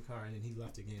kept shooting the car, and then he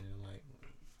left again. And I'm like,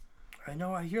 I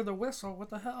know. I hear the whistle. What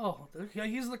the hell?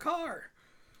 He's the car.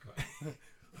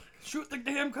 Shoot the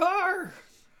damn car.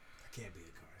 I can't be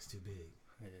the car. It's too big.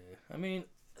 Yeah. I mean,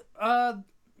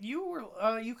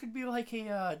 you could be like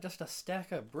just a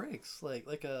stack of bricks,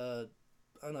 like a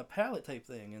on a pallet type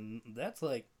thing, and that's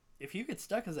like if you get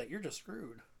stuck as that, you're just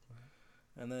screwed.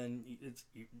 Right. And then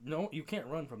you can't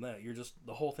run from that. You're just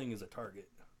the whole thing is a target.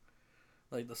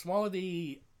 Like the smaller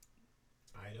the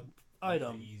item,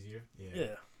 the easier.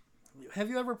 Yeah. Have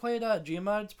you ever played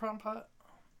Geomod's Prompt Pot?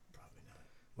 Probably not.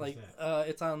 What's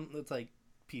that? It's like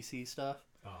PC stuff.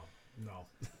 Oh no.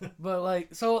 But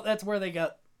like, so that's where they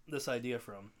got this idea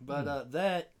from. But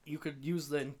that you could use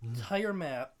the entire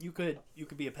map. You could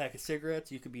be a pack of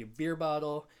cigarettes. You could be a beer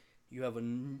bottle. You have a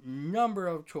number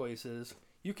of choices.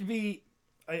 You could be.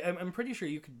 I'm pretty sure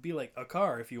you could be like a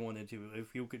car if you wanted to.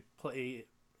 If you could play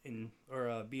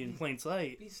be in plain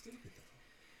sight. Be stupid.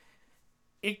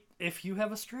 If you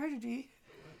have a strategy.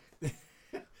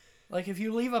 Like if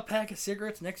you leave a pack of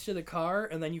cigarettes next to the car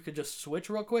and then you could just switch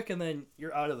real quick and then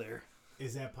you're out of there.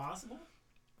 Is that possible?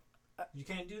 You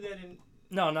can't do that in...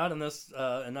 No, not in this,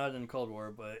 and not in Cold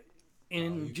War, but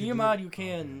in Geomod you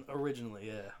can originally,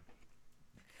 yeah.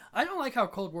 I don't like how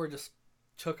Cold War just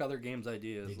took other games'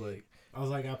 ideas. Like I was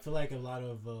like, I feel like a lot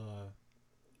of,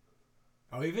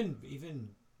 even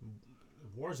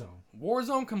Warzone.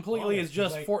 Warzone completely is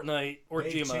just like Fortnite or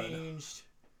Geomod. Changed.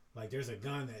 Like there's a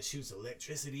gun that shoots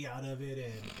electricity out of it,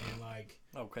 and like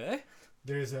okay,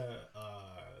 there's a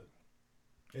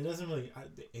it doesn't really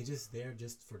it's just there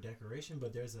just for decoration,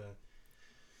 but there's an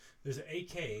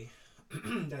AK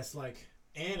that's like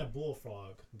and a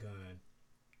bullfrog gun.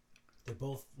 The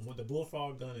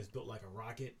bullfrog gun is built like a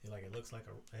rocket, it looks like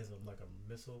has a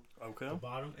missile at the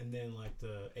bottom, and then like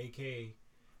the AK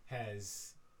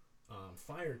has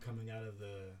fire coming out of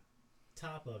the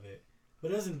top of it. But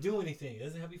it doesn't do anything. It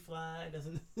doesn't help you fly. It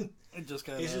doesn't. It just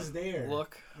kind of. It's just there.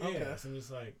 Look. Yeah. Okay. So I'm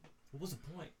just like, what was the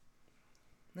point?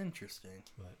 Interesting.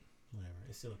 But whatever.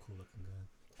 It's still a cool looking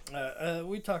gun.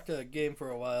 We talked a game for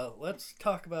a while. Let's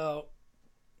talk about.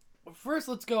 First,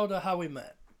 let's go to how we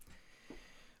met.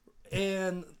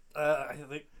 And I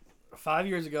think 5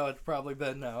 years ago, it's probably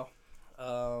been now.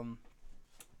 Was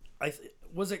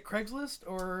it Craigslist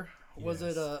or was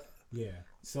it Yeah.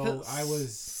 So I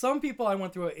was. Some people I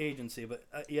went through an agency, but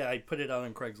I put it out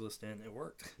on Craigslist and it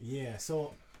worked. Yeah.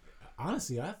 So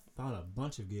honestly, I found a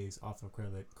bunch of gigs off of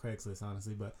Craigslist,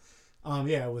 honestly, but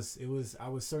yeah, it was. I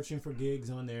was searching for gigs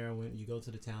on there. When you go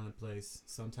to the talent place,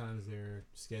 sometimes they're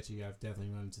sketchy. I've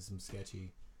definitely run into some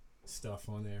sketchy stuff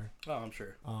on there. Oh, I'm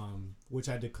sure. Which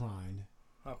I declined.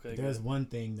 Okay. There's one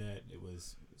thing that it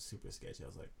was super sketchy. I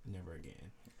was like, never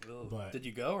again. Ugh. But did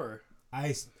you go or?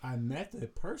 I met the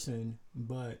person,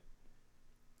 but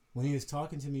when he was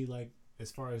talking to me, like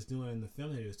as far as doing the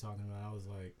film that he was talking about, I was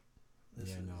like,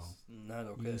 This no, is not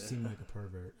okay. you seem like a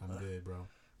pervert. I'm good, bro.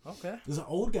 Okay. There's an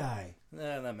old guy.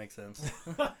 Yeah, that makes sense.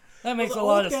 That makes a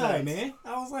lot of sense, man.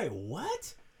 I was like,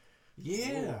 what?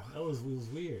 Yeah, it was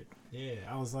weird. Yeah,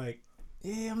 I was like,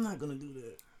 yeah, I'm not gonna do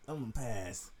that. I'm gonna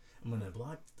pass. I'm gonna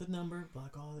block the number,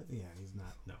 block all that. Yeah, he's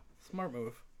not. No. Smart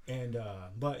move. And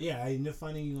but yeah, I ended up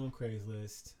finding you on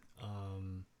Craigslist.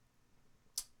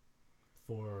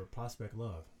 For Prospect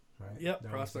Love, right? Yep,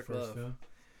 that Prospect was the first Love.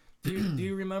 film. Do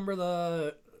you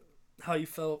remember how you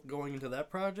felt going into that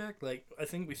project? Like, I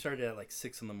think we started at like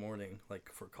 6 a.m, like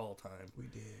for call time. We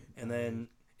did. And then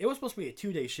it was supposed to be a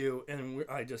 2-day shoot, and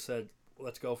I just said,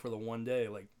 let's go for the 1 day.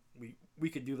 Like, we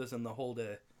could do this in the whole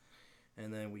day.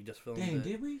 And then we just filmed it. Dang,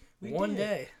 did we? One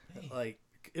day. Dang. Like,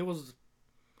 it was,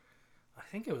 I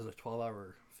think it was a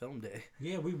 12-hour film day.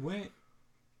 Yeah, we went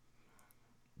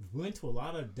to a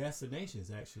lot of destinations,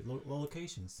 actually,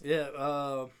 locations.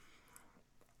 Yeah,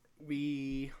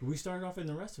 we started off in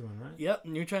the restaurant, right? Yep,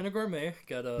 New China Gourmet.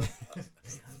 Gotta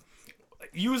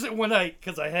use it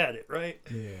because I had it, right?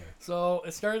 Yeah. So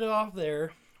it started off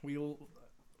there.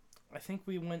 I think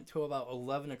we went to about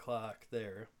 11 o'clock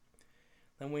there.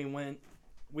 Then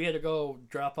we had to go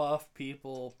drop off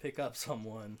people, pick up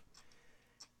someone.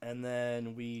 And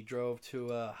then we drove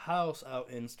to a house out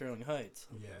in Sterling Heights.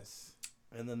 Yes.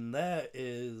 And then that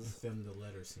is... We filmed the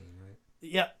letter scene, right?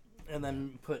 Yep. And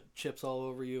then put chips all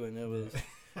over you, and it was...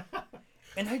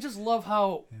 And I just love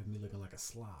how... Had me looking like a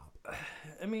slob.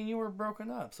 I mean, you were broken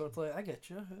up, so it's like, I get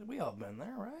you. We all been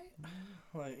there, right?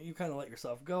 Like, you kind of let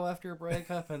yourself go after a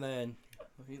breakup, and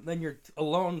then you're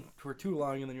alone for too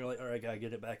long, and then you're like, all right, I gotta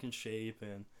get it back in shape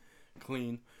and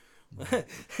clean.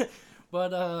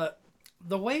 But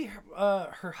the way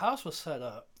her house was set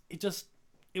up, it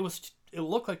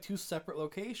looked like 2 separate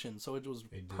locations, so it was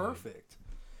perfect.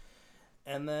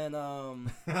 And then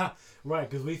right,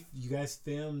 because you guys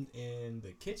filmed in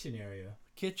the kitchen area,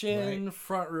 right?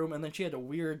 Front room, and then she had a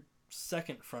weird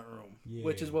second front room,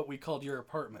 which is what we called your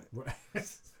apartment. Right.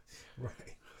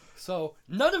 Right. So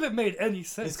none of it made any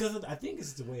sense. It's because I think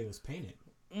it's the way it was painted.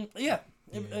 Yeah.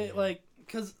 Like,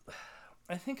 because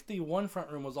I think the one front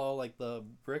room was all like the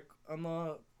brick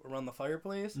around the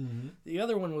fireplace. Mm-hmm. The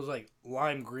other one was like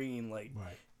lime green, like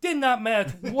right. did not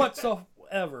match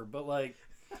whatsoever. But like,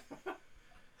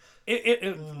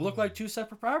 it looked like 2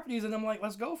 separate properties, and I'm like,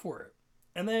 let's go for it.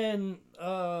 And then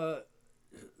it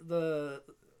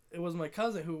was my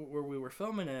cousin where we were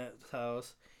filming at his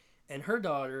house, and her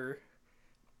daughter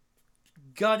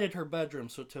gutted her bedroom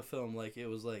to film like it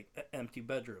was like an empty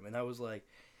bedroom, and I was like,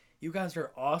 you guys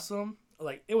are awesome.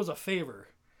 Like, it was a favor.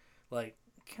 Like,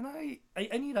 can I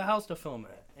need a house to film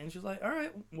it? And she's like, all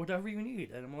right, whatever you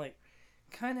need. And I'm like,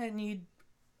 kind of need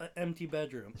an empty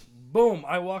bedroom. Boom.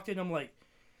 I walked in. I'm like,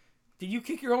 did you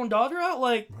kick your own daughter out?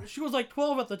 Like, she was like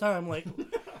 12 at the time. Like,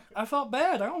 I felt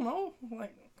bad. I don't know.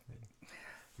 Like,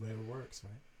 whatever works,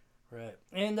 right? Right.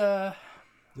 And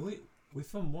we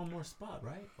filmed one more spot,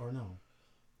 right? Or no?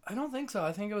 I don't think so.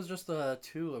 I think it was just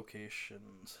 2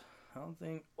 locations. I don't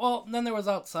think. Well, then there was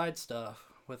outside stuff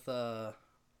with the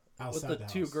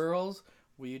 2 girls.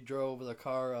 We drove the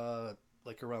car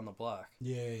like around the block.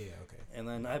 Yeah, okay. And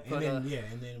then I put and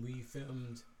then we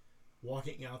filmed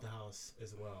walking out the house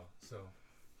as well. So.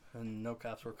 And no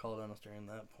cops were called on us during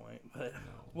that point, but no.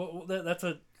 Well,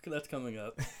 that's coming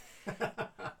up.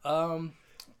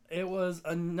 It was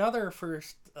another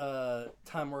first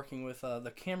time working with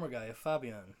the camera guy,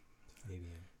 Fabian.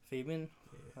 Fabian?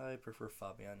 Yeah. I prefer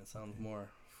Fabian. It sounds more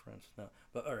French. No,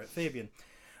 but all right, Fabian.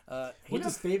 What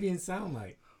does Fabian sound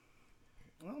like?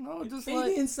 I don't know. Just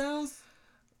Fabian sounds.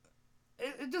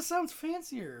 It just sounds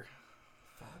fancier.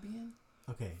 Fabian.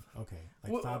 Okay.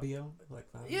 Like Fabio.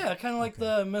 Yeah, kind of like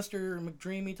the Mr.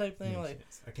 McDreamy type thing. Yes, like,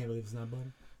 yes. I can't believe it's not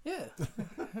butter. Yeah,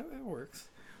 it works.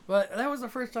 But that was the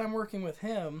first time working with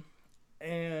him,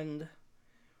 and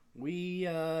we,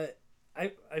 I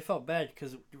felt bad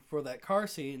because for that car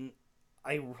scene,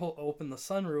 I opened the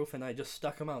sunroof and I just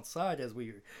stuck him outside as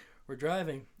we were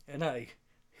driving, and I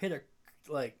hit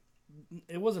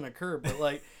it wasn't a curb, but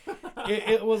like,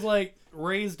 it was like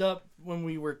raised up when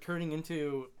we were turning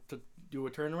to do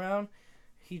a turnaround.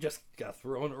 he just got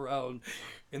thrown around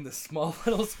in this small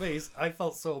little space. I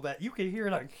felt so bad. You could hear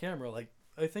it on camera. Like,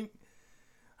 I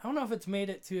don't know if it's made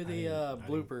it to the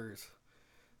bloopers,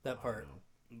 that part.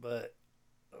 But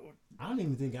I don't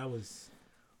even think I was.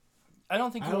 I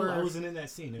don't think you were. I wasn't in that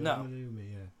scene. It No. wasn't with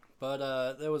me, yeah.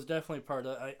 But that was definitely part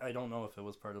of. I don't know if it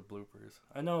was part of bloopers.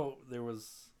 I know there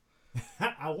was.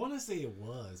 I want to say it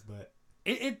was, but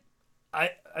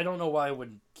I don't know why I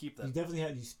would keep that.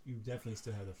 you definitely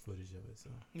still have the footage of it. So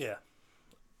Yeah,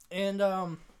 and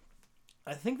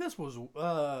I think this was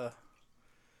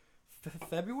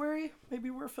February. Maybe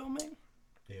we're filming.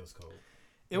 it was cold.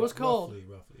 It was cold,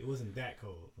 Roughly. It wasn't that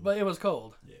cold, but it was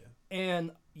cold. yeah.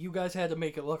 And you guys had to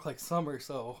make it look like summer,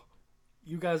 so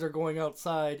you guys are going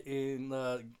outside in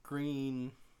the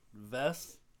green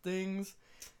vest things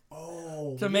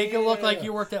Oh, to make it look like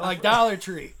you worked at like Dollar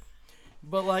Tree.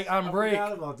 But like on I break.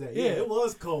 forgot about that. Yeah, Yeah. it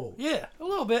was cold. Yeah, a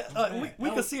little bit.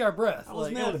 We could see our breath. I was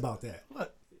like, mad about that.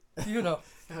 What? You know.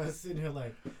 I was sitting here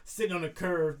like sitting on the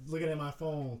curb looking at my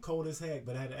phone, cold as heck,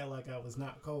 but I had to act like I was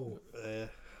not cold.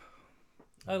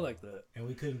 I like that. And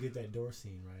we couldn't get that door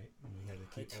scene right. And we had to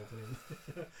keep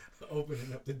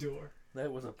opening up the door.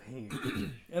 That was a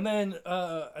pain. And then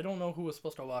I don't know who was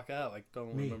supposed to walk out. I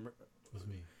don't Me. remember. It was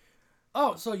me.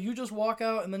 Oh, so you just walk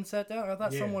out and then sat down? I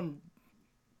thought Yeah. someone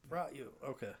brought you.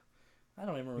 Okay. I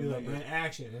don't even You were like, remember. man,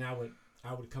 action, and I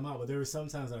would come out, but there were some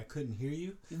times that I couldn't hear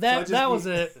you. That was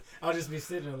it. I'll just be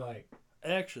sitting there like,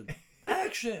 Action.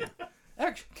 Action.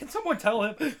 Action. Can someone tell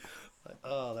him?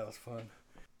 Oh, that was fun.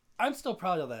 I'm still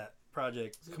proud of that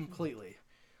project completely.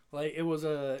 Like it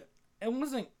wasn't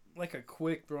like a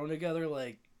quick thrown together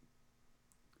like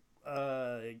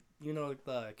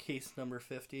the case number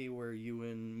 50 where you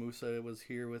and Musa was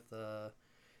here with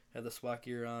had the SWAT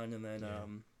gear on, and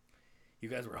then you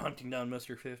guys were hunting down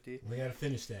Mr. 50. we gotta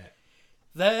finish that.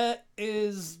 That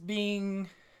is being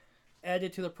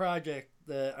added to the project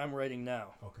that I'm writing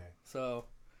now. Okay. So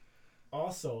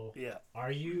Also, yeah.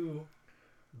 are you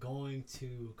going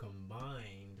to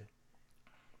combine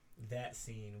that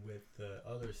scene with the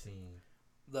other scene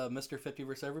The Mr. 50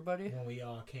 versus everybody? when we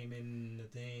all came in the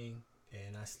thing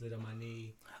and I slid on my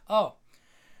knee? Oh.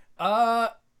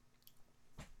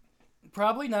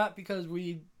 Probably not, because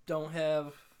we don't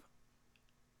have...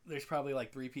 There's probably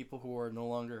like 3 people who are no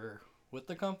longer with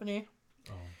the company.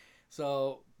 Oh.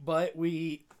 So, but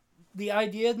the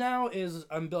idea now is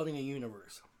I'm building a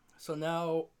universe. So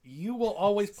now you will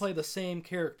always play the same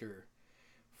character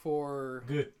for...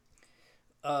 Good.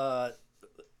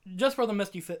 Just for the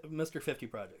Mr. 50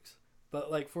 projects.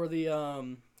 But like for the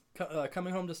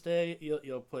Coming Home to Stay,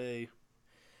 you'll play...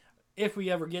 If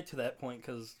we ever get to that point,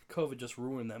 because COVID just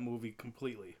ruined that movie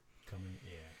completely.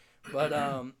 Yeah. But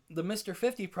the Mr.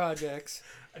 50 projects...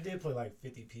 I did play like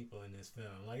 50 people in this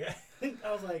film. Like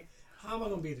I was like, how am I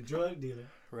gonna be the drug dealer?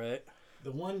 Right.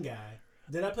 The one guy.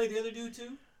 Did I play the other dude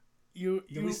too?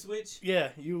 Did we switch? Yeah,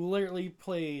 you literally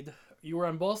played... You were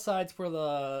on both sides for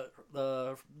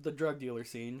the drug dealer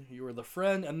scene. You were the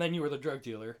friend, and then you were the drug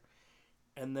dealer.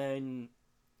 And then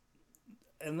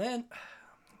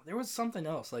there was something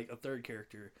else, like a third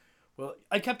character. Well,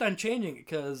 I kept on changing it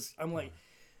because I'm like,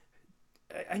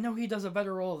 I know he does a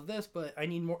better role of this, but I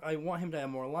need more. I want him to have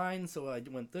more lines, so I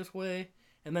went this way.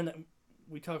 And then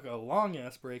we took a long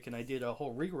ass break, and I did a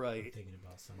whole rewrite. I'm thinking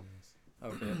about something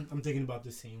else. Okay. I'm thinking about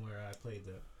the scene where I played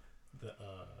the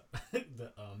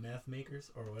meth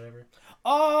makers or whatever.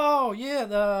 Oh yeah,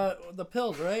 the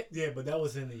pills, right? Yeah, but that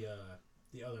was in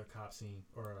the other cop scene,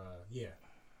 or yeah,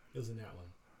 it was in that one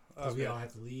because we all had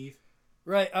to leave.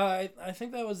 Right. I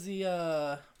think that was the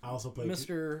I also played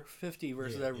Mr. 50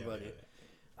 versus everybody. Yeah.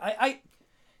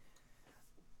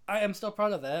 I am still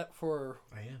proud of that for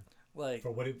I am like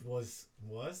for what it was.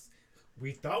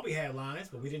 We thought we had lines,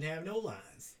 but we didn't have no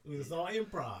lines. It was all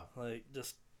improv. like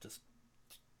just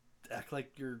act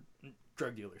like you're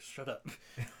drug dealers. Shut up.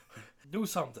 Do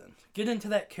something. Get into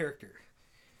that character.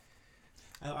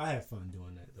 I have fun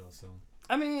doing that though. So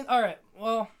I mean, all right.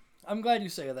 Well, I'm glad you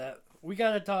say that. We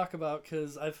got to talk about,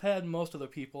 because I've had most of the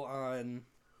people on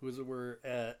who were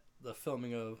at the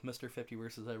filming of Mr. 50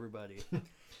 versus everybody.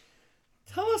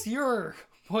 Tell us your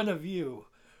point of view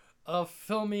of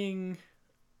filming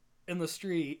in the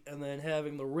street and then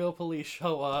having the real police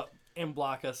show up and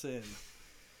block us in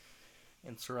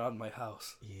and surround my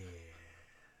house. yeah,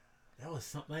 that was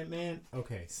something, like, man.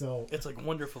 Okay, so It's a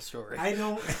wonderful story. I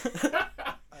don't.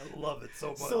 I love it so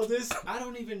much. So this, I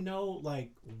don't even know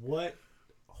like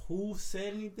who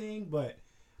said anything,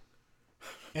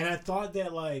 and I thought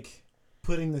that like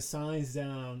putting the signs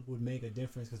down would make a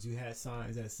difference because you had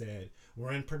signs that said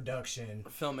we're in production,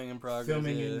 Filming in progress.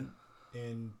 filming yeah.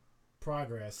 in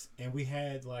progress, and we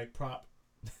had like prop,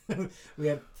 we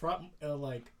had prop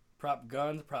like prop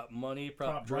guns, prop money,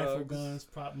 prop drugs. rifle guns,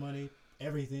 prop money.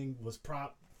 Everything was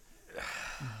prop,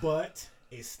 but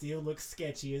it still looks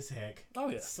sketchy as heck. Oh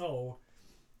yeah. So,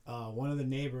 one of the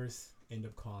neighbors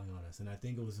ended up calling on us, and I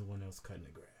think it was the one that was cutting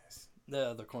the grass.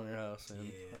 The corner house,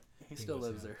 and he still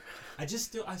lives there. I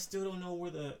still don't know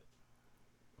where the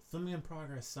filming in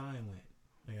progress sign went.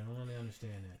 Like, I don't really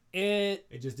understand that.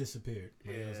 It just disappeared.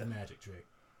 Like, it was a magic trick.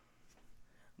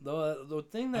 The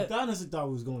thing that I honestly thought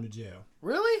we was going to jail.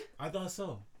 Really? I thought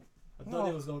so. I thought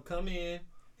it was gonna come in.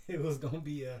 It was gonna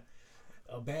be a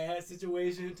bad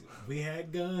situation. We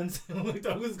had guns. We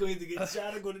thought we was going to get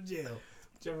shot or go to jail.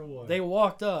 Whichever one. They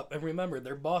walked up, and remember,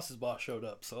 their boss's boss showed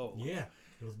up. So yeah,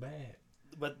 it was bad.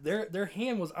 But their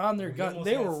hand was on their gun.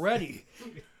 They were ready.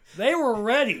 They were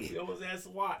ready. We almost had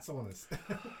SWATs on us.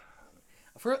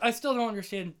 I still don't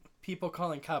understand people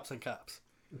calling cops and cops.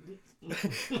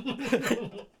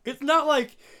 It's not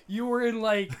like you were in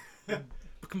like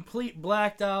complete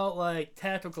blacked out like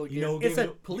tactical gear. It's a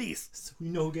police.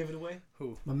 You know who gave it away?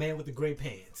 Who? My man with the gray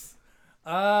pants.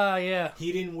 Ah, yeah.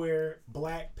 He didn't wear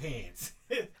black pants.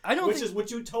 Which is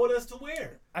what you told us to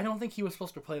wear. I don't think he was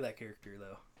supposed to play that character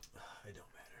though. It don't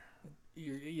matter.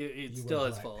 It's still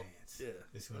his fault. Pants. Yeah,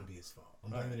 it's gonna be his fault. I'm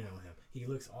blaming it on him. He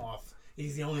looks off.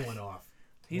 He's the only one off.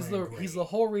 He's the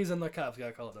whole reason the cops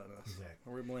got called on us.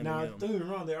 Exactly. We're blaming now, him. Don't get me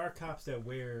wrong. There are cops that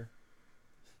wear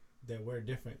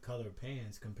different colored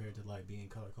pants compared to like being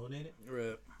color coordinated.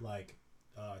 Right. Like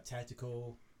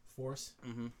tactical force.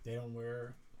 Mm-hmm. They don't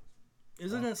wear.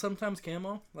 Isn't it sometimes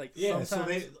camo? Like yeah.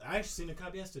 Sometimes... So I actually seen a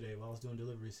cop yesterday while I was doing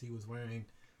deliveries. He was wearing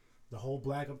the whole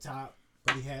black up top,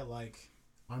 but he had like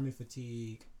army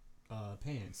fatigue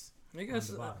pants. I guess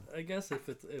if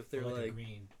they're like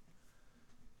green.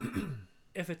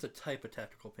 If it's a type of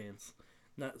tactical pants,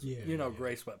 not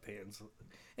gray sweatpants,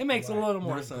 it makes a little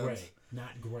more sense. Gray,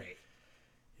 not gray.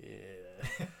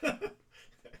 Yeah.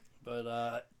 But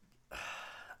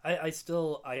I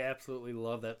absolutely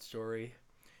love that story.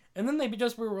 And then we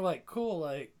were like, cool,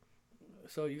 like,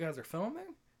 so you guys are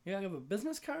filming? You have a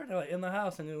business card like, in the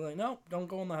house, and you're like, nope, don't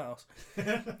go in the house.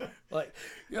 Like,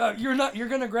 you're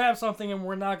gonna grab something, and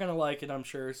we're not gonna like it, I'm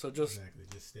sure. So just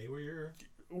stay where you're.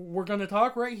 We're gonna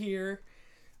talk right here.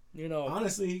 You know,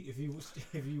 honestly, if you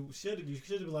should have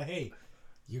been like, hey,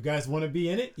 you guys want to be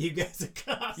in it? You guys are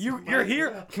cops. You're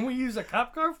here. Can we use a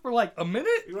cop car for like a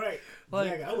minute? Right.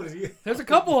 Like, exactly. There's a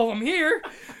couple of them here.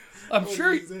 I'm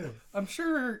sure.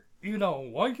 You know,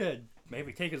 one could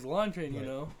maybe take his lunch and you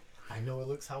know. I know it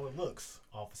looks how it looks,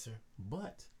 officer,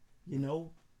 but we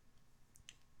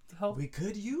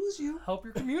could use you. Help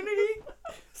your community.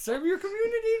 Serve your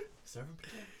community. Serve and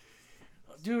protect.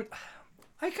 Dude,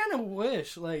 I kind of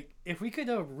wish, like, if we could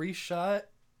have reshot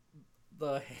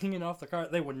the hanging off the car,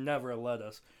 they would never have let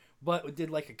us. But we did,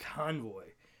 like, a convoy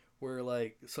where,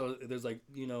 like, so there's, like,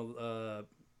 you know, are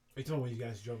you talking when you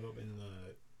guys drove up in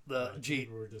the Jeep?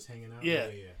 We were just hanging out? Yeah.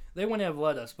 They wouldn't have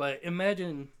let us. But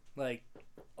imagine, like,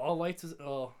 all lights, it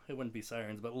wouldn't be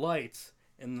sirens, but lights,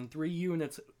 and then 3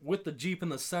 units with the Jeep in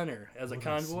the center as a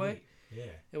convoy. Yeah.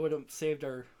 It would have saved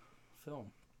our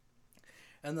film.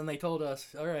 And then they told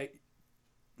us, all right,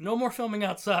 no more filming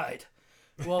outside.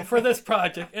 Well, for this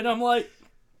project. And I'm like,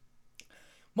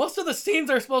 most of the scenes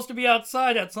are supposed to be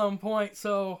outside at some point.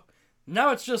 So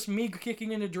now it's just me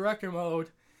kicking into director mode.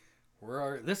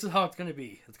 This is how it's going to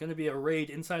be. It's going to be a raid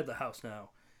inside the house now.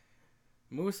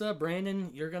 Musa,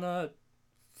 Brandon, you're going to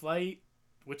fight,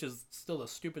 which is still the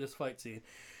stupidest fight scene.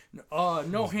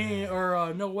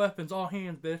 No weapons, all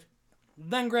hands, bitch.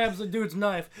 Then grabs the dude's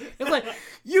knife. It's like,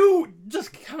 you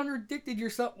just contradicted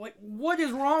yourself. Like, what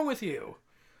is wrong with you?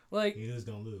 Like, he just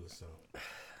don't lose, so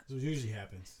that's what usually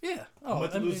happens. Yeah. I'm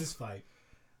about to lose this fight.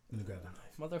 I'm gonna grab the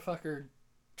knife. Motherfucker,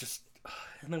 just.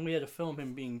 And then we had to film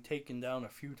him being taken down a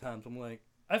few times. I'm like,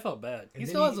 I felt bad. He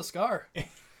still has a scar. I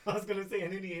was gonna say,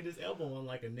 and then he hit his elbow on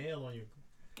like a nail on your.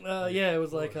 Yeah, it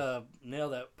was like a nail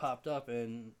that popped up,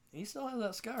 and he still has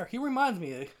that scar. He reminds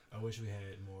me. I wish we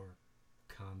had more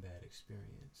combat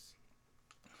experience.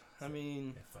 I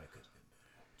mean, that fight could have been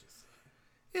better. Just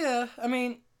saying. Yeah, I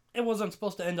mean, it wasn't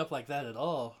supposed to end up like that at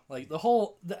all. Like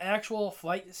the actual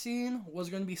fight scene was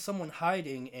going to be someone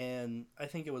hiding, and I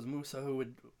think it was Musa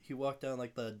he walked down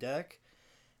like the deck,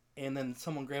 and then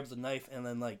someone grabs a knife and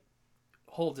then like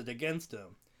holds it against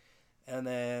him, and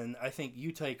then I think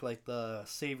you take like the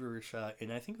savior shot,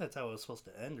 and I think that's how it was supposed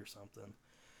to end or something.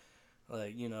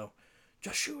 Like, you know,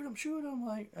 just shoot him,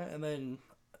 like, and then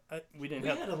we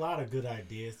had a lot of good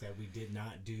ideas that we did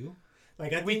not do.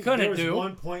 Like I We think couldn't there was do.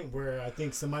 one point where I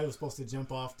think somebody was supposed to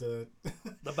jump off the.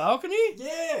 The balcony?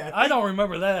 Yeah, I don't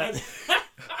remember that.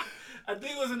 I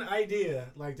think it was an idea.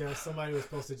 Like there was somebody who was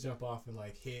supposed to jump off and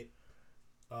like hit.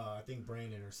 I think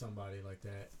Brandon or somebody like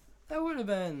that. That would have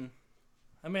been.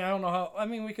 I mean, I don't know how. I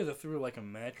mean, we could have threw like a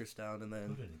mattress down and then Would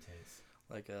have been intense.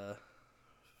 like a.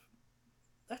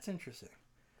 That's interesting.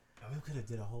 I mean, we could have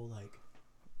did a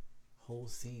whole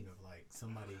scene of like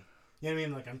somebody. You know what I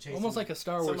mean? Like I'm chasing. Almost like a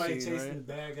Star Wars somebody scene, chasing right?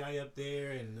 the bad guy up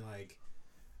there, and like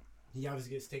he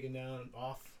obviously gets taken down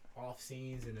off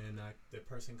scenes, and then like the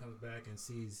person comes back and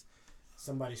sees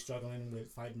somebody struggling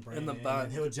with fighting Brandon, the bond-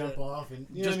 and he'll jump off and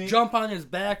you know Just what I mean? jump on his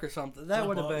back or something. That Jump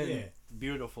would have off, been yeah.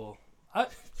 beautiful.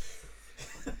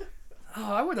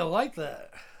 I would have liked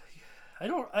that.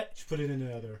 Just put it in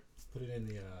the other. Put it in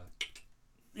the.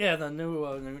 Yeah, the new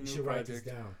You new should write this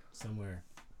project. down somewhere.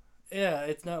 Yeah,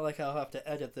 it's not like I'll have to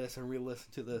edit this and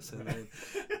re-listen to this, and then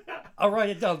I'll write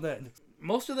it down then.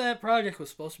 Most of that project was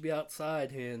supposed to be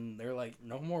outside, and they're like,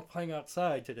 no more playing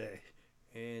outside today,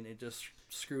 and it just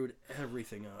screwed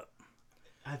everything up.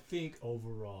 I think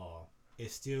overall,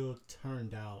 it still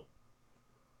turned out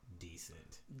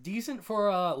decent. Decent for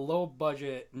a low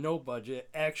budget, no budget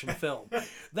action film.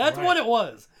 That's Right. what it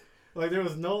was. Like there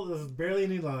was barely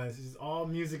any lines. It's just all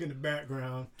music in the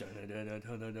background.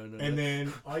 And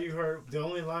then all you heard, the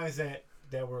only lines that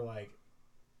were like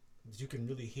you can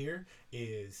really hear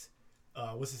is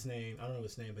what's his name? I don't know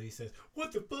his name, but he says,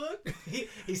 "What the fuck?"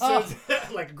 he says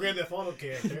that like a Grand Theft Auto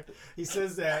character. He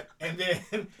says that, and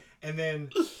then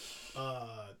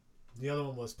the other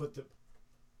one was put the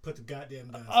goddamn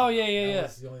guns. Oh, down. yeah. That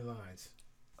was the only lines.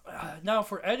 Now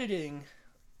for editing,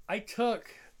 I took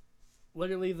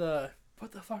literally the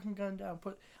put the fucking gun down.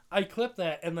 I clipped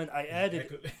that and then I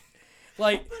added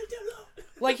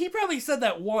like he probably said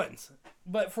that once,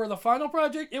 but for the final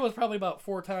project, it was probably about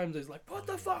 4 times. He's like, "Put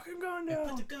the fucking gun down."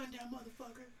 Put the gun down,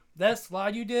 motherfucker. That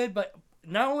slide you did, but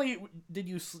not only did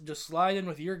you just slide in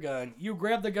with your gun, you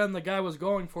grabbed the gun the guy was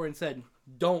going for and said,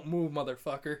 "Don't move,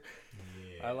 motherfucker."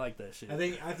 Yeah. I like that shit. I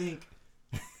think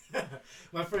I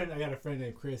got a friend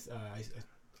named Chris.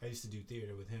 I used to do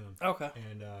theater with him. Okay.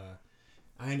 And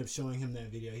I ended up showing him that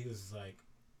video. He was like,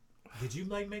 "Did you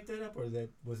like make that up, or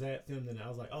was that filmed?" And I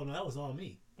was like, "Oh no, that was all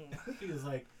me." He was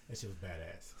like, "That shit was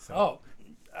badass." So, Oh,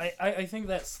 I think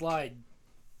that slide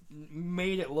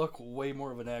made it look way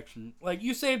more of an action. Like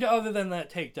you saved it, other than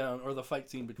that takedown or the fight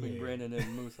scene between Brandon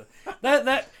and Musa.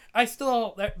 That's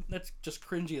just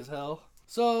cringy as hell.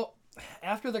 So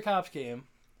after the cops came,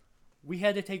 we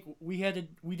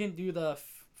didn't do the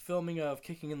filming of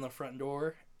kicking in the front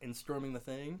door and storming the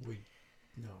thing.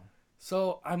 No.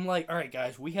 So I'm like, all right,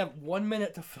 guys, we have 1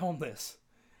 minute to film this,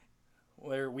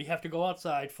 where we have to go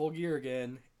outside full gear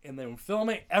again, and then film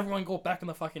it. Everyone go back in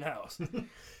the fucking house.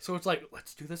 So it's like,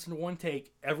 let's do this in one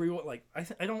take. Everyone like, I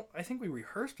think we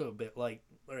rehearsed a bit. Like,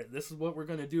 all right, this is what we're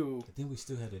gonna do. I think we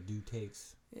still had to do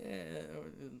takes. Yeah,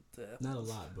 Not a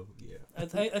lot, but yeah.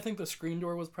 I think the screen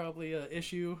door was probably an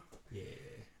issue. Yeah.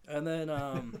 And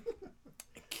then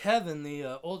Kevin,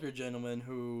 the older gentleman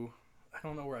who I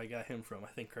don't know where I got him from. I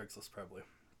think Craigslist probably.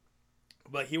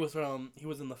 But he was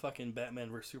in the fucking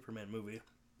Batman vs Superman movie.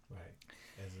 Right.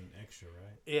 As an extra,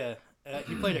 right? Yeah,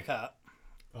 he played a cop.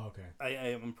 Oh, okay. I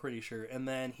am pretty sure. And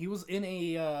then he was in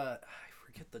a I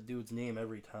forget the dude's name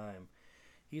every time.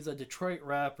 He's a Detroit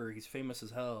rapper. He's famous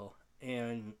as hell,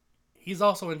 and he's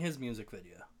also in his music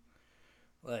video.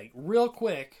 Like real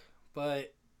quick,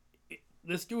 but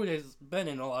this dude has been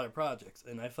in a lot of projects,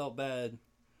 and I felt bad.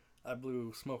 I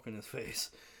blew smoke in his face.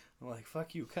 I'm like,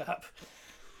 "Fuck you, cop."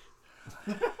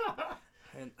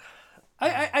 And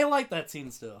I like that scene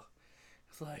still.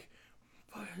 It's like,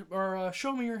 or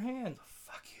show me your hand.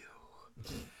 Fuck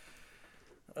you.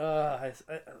 I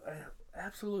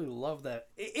absolutely love that.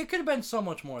 It could have been so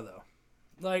much more though.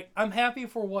 Like, I'm happy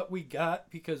for what we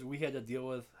got because we had to deal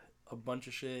with a bunch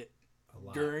of shit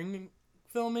during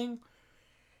filming,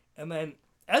 and then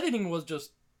editing was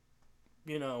just,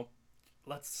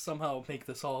 let's somehow make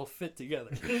this all fit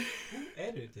together. Who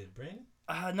edited, Brandon?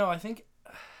 No, I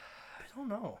don't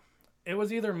know. It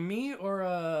was either me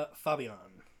or Fabian.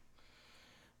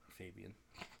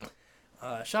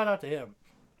 Shout out to him.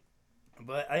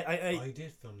 But Oh, he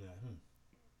did film that,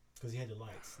 because he had the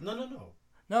lights. No.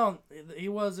 No, he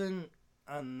wasn't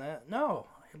on that. No,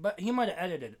 but he might have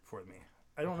edited it for me.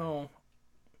 I don't know.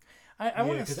 I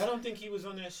want because I don't think he was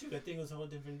on that shoot. I think it was a whole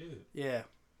different dude. Yeah,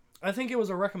 I think it was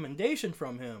a recommendation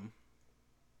from him.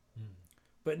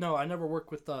 But no, I never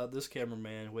worked with this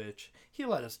cameraman, which he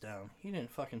let us down. He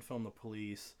didn't fucking film the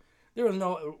police. There was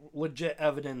no legit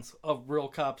evidence of real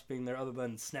cops being there other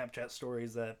than Snapchat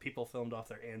stories that people filmed off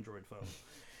their Android phone.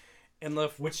 And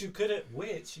which you could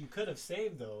have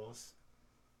saved those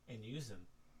and used them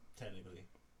technically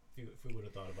if we would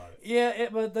have thought about it. Yeah,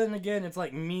 but then again, it's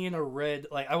like me in a red,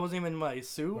 like I wasn't even in my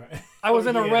suit. Right. I was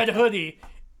in a red hoodie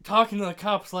talking to the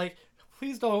cops like,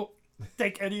 please don't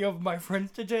take any of my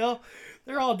friends to jail.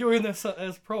 They're all doing this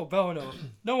as pro bono.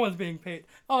 No one's being paid.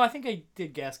 Oh, I think I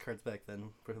did gas cards back then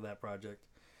for that project.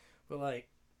 But like,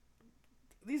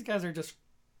 these guys are just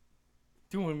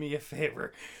doing me a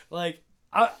favor. Like,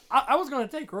 I was going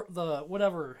to take the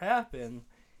whatever happened.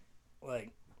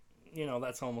 Like, you know,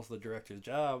 that's almost the director's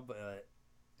job. But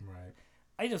right.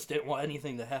 I just didn't want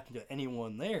anything to happen to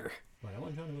anyone there. Right, I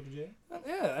wasn't trying to go to jail.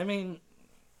 Yeah, I mean,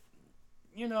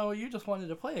 you know, you just wanted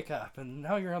to play a cop, and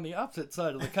now you're on the opposite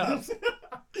side of the cops.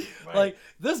 Right. Like,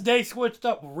 this day switched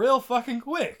up real fucking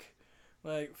quick.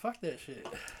 Like, fuck that shit.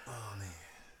 Oh, man.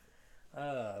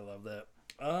 I love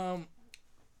that.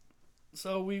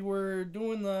 So we were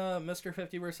doing the Mr.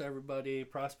 50 vs. Everybody,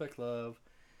 Prospect Love.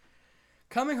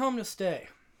 Coming Home to Stay.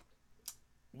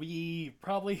 We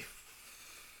probably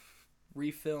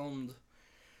refilmed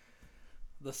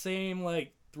the same,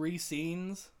 like, 3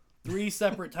 scenes 3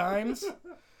 separate times.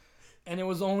 And it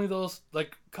was only those,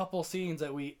 like, couple scenes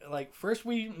that we, like, first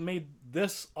we made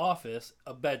this office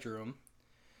a bedroom.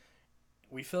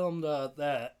 We filmed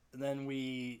that, and then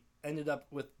we ended up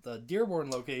with the Dearborn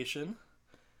location.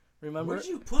 Remember? Where'd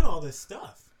you put all this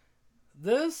stuff?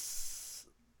 This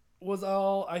was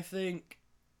all, I think,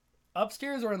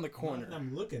 upstairs or in the corner.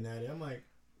 I'm looking at it. I'm like,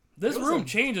 this room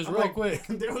changes real quick.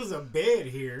 There was a bed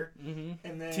here,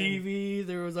 and then TV.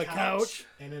 There was a couch,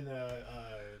 and then a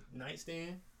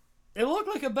nightstand. It looked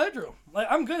like a bedroom. Like,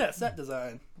 I'm good at set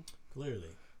design. Clearly,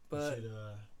 but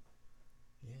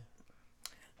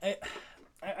yeah.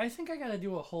 I think I gotta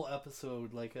do a whole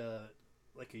episode, like a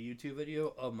YouTube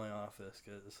video of my office,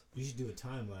 cause you should do a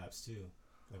time lapse too,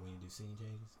 like when you do scene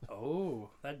changes. Oh,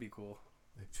 that'd be cool.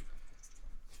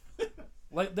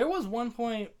 Like, there was one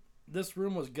point this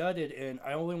room was gutted, and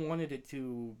I only wanted it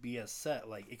to be a set.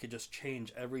 Like, it could just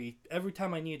change every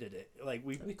time I needed it. Like,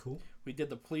 that'd be cool. We did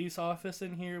the police office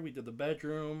in here. We did the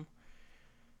bedroom.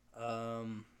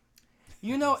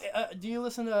 You know, do you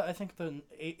listen to, I think, the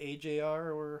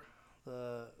AJR or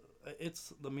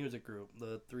it's the music group.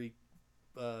 The 3,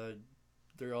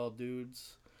 they're all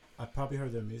dudes. I've probably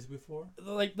heard their music before.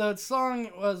 Like, the song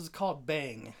was called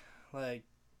Bang. Like,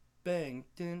 bang,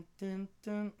 dun, dun,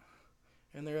 dun.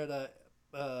 And they're at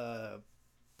a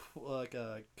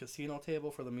casino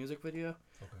table for the music video.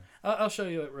 Okay. I'll show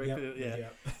you it right yep. Yeah.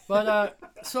 Yep. But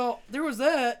so there was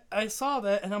that. I saw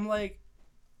that, and I'm like,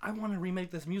 I want to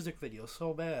remake this music video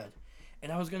so bad.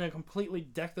 And I was gonna completely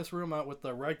deck this room out with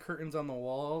the red curtains on the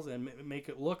walls and make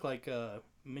it look like a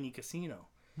mini casino.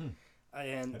 And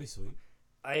that'd be sweet.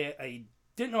 I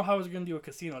didn't know how I was gonna do a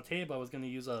casino table. I was gonna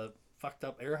use a fucked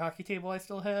up air hockey table I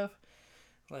still have.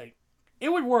 Like, it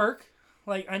would work.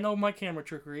 Like, I know my camera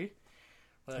trickery.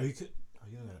 Like, you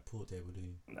don't got a pool table, do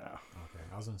you? No. Okay,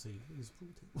 I was gonna say you use a pool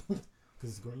table because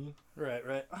it's green.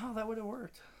 Right. Oh, that would have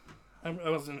worked. I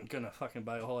wasn't gonna fucking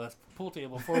buy a whole ass pool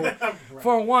table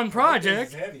for one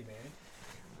project. It's heavy, man.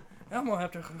 I'm gonna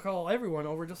have to call everyone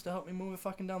over just to help me move it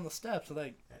fucking down the steps.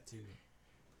 Like, that too.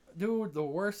 Dude, the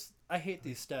worst. I hate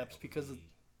these steps because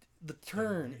the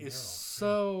turn is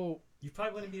so. You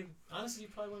probably wouldn't be. Honestly, you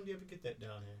probably wouldn't be able to get that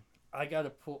down here. I got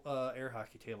a air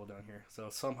hockey table down here, so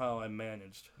somehow I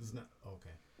managed. It's not okay.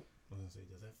 I was gonna say,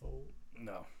 does that fold?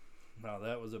 No,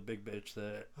 that was a big bitch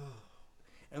that.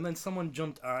 And then someone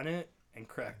jumped on it and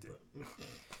cracked it.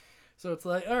 So it's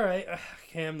like, all right,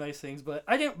 Cam, nice things, but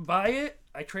I didn't buy it.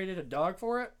 I traded a dog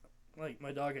for it. Like,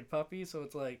 my dog had puppies, so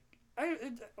it's like,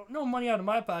 no money out of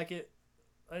my pocket.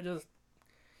 I just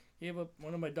gave up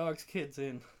one of my dog's kids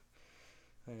in.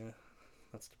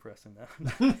 That's depressing now.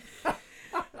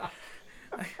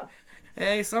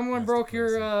 Hey, someone broke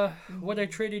your what I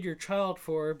traded your child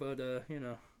for, but you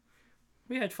know,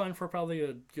 we had fun for probably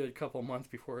a good couple months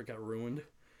before it got ruined.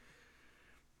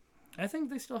 I think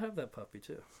they still have that puppy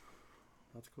too.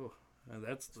 That's cool.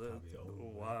 That's the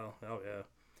old, wow. Oh yeah,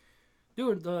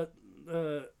 dude.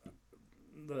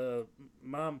 The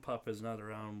mom pup is not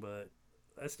around, but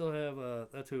I still have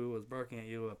that's who was barking at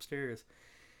you upstairs.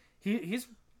 He's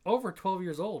over 12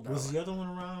 years old now. Was the other one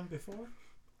around before?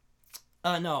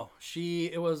 No.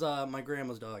 It was my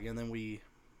grandma's dog, and then we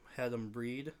had him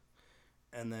breed,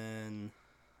 and then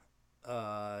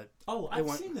I've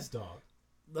seen this dog.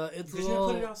 It's a you little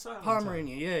put it outside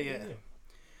Pomeranian. Yeah.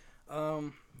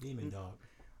 Demon dog.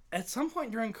 At some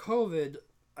point during COVID,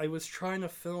 I was trying to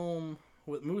film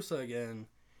with Musa again,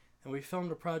 and we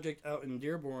filmed a project out in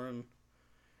Dearborn,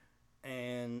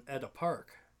 and at a park,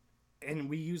 and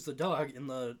we used the dog in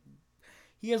the.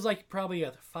 He has like probably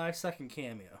a 5-second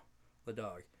cameo, the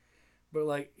dog, but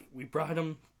like we brought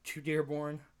him to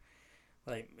Dearborn,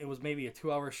 like it was maybe a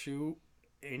 2-hour shoot,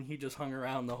 and he just hung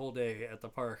around the whole day at the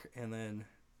park, and then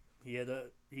he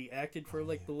acted for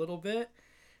like a little bit,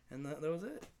 and that was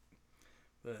it.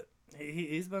 But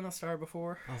he's been a star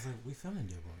before. I was like, we filmed in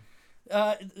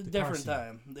Dearborn. Different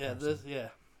time. Yeah, yeah.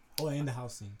 Oh, and the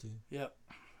house scene too. Yep.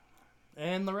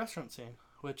 And the restaurant scene,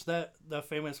 which the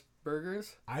famous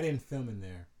burgers. I didn't film in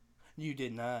there. You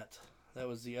did not. That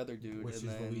was the other dude. Which is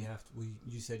what we have to.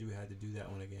 You said you had to do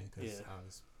that one again because I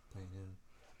was playing him.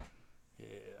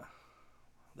 Yeah.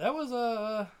 That was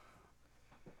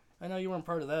I know you weren't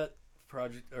part of that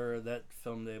project or that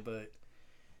film day, but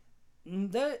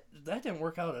that didn't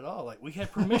work out at all. Like we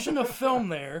had permission to film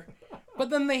there, but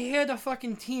then they had a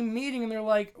fucking team meeting and they're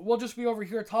like, "We'll just be over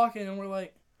here talking," and we're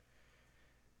like,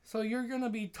 "So you're gonna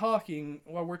be talking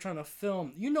while we're trying to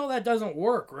film? You know that doesn't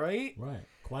work, right?" Right.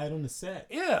 Quiet on the set.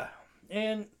 Yeah,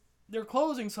 and they're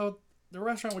closing, so the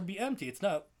restaurant would be empty. It's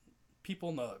not people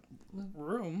in the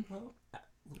room. Well,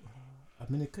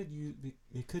 I mean, it could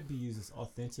be used as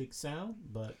authentic sound,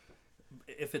 but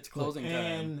if it's closing time.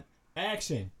 And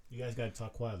action. You guys got to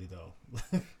talk quietly though.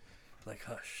 Like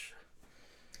hush.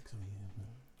 So,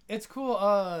 yeah. It's cool.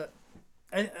 I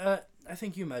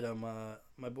think you met him.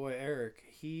 My boy Eric.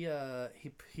 He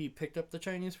picked up the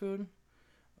Chinese food.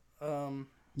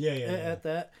 Yeah. At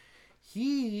that,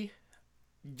 he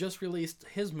just released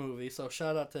his movie. So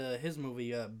shout out to his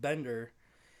movie, Bender,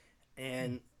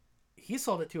 and he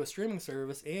sold it to a streaming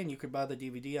service, and you could buy the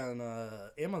DVD on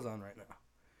Amazon right now.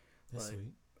 That's like,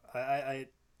 sweet.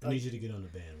 I need you to get on the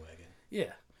bandwagon.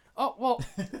 Yeah. Oh, well,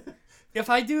 if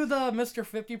I do the Mr.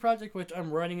 50 project, which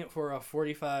I'm writing it for a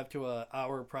 45 to an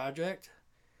hour project,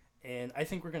 and I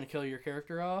think we're going to kill your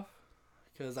character off,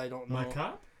 because I don't know. My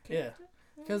cop? Yeah.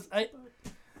 Because I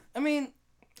mean,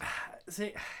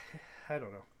 see, I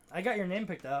don't know. I got your name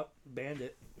picked out,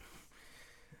 Bandit.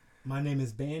 My name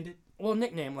is Bandit? Well,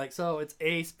 nickname, like, so it's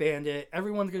Ace, Bandit.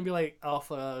 Everyone's going to be like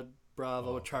Alpha,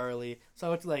 Bravo, Charlie.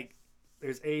 So it's like,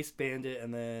 there's Ace, Bandit,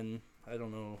 and then I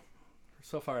don't know.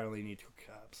 So far, I only need 2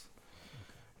 cops.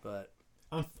 Okay. But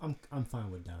I'm fine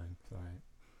with dying. It's all right.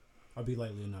 I'll be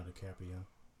like Leonardo DiCaprio.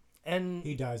 And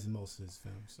he dies in most of his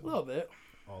films. So a little bit.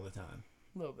 All the time.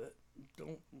 A little bit.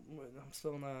 I'm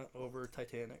still not over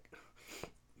Titanic.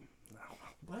 No.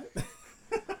 What?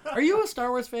 Are you a Star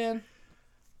Wars fan?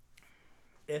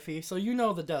 Iffy. So you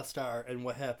know the Death Star and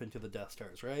what happened to the Death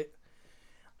Stars, right?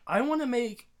 I want to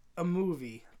make a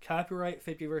movie, copyright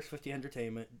 50 vs. 50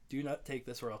 Entertainment. Do not take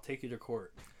this or I'll take you to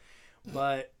court.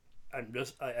 But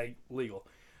I legal.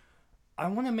 I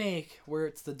want to make where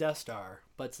it's the Death Star,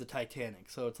 but it's the Titanic.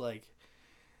 So it's like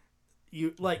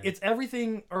it's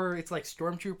everything, or it's like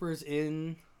stormtroopers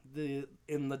in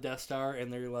the Death Star,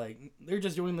 and they're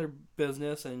just doing their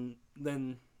business, and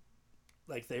then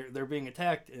like they're being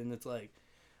attacked, and it's like,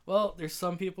 well, there's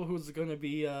some people who's gonna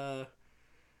be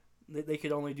they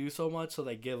could only do so much, so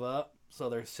they give up. So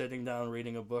they're sitting down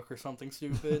reading a book or something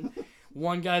stupid.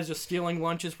 One guy's just stealing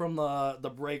lunches from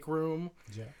the break room.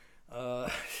 Yeah.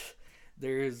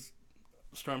 There's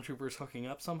stormtroopers hooking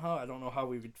up somehow. I don't know how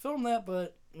we would film that,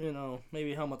 but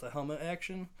maybe helmet to helmet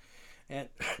action, and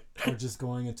or just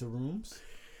going into rooms,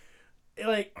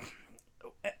 like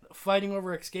fighting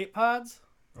over escape pods.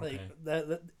 Okay. Like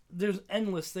that. There's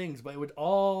endless things, but it would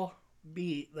all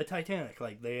be the Titanic.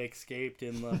 Like they escaped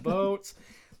in the boats.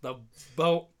 The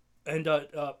boat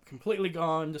ended up completely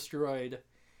gone, destroyed,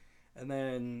 and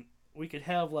then we could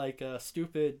have like a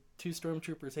stupid 2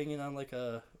 stormtroopers hanging on like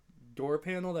a door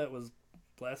panel that was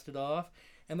blasted off,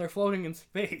 and they're floating in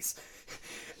space.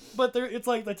 But it's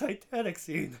like the Titanic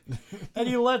scene, and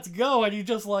he lets go, and he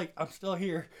just like, I'm still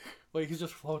here, like he's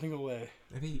just floating away.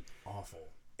 That'd be awful.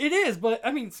 It is, but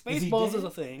I mean, Spaceballs is a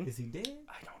thing. Is he dead?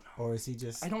 I don't know. Or is he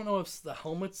just? I don't know if the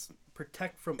helmets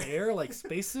protect from air like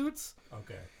spacesuits.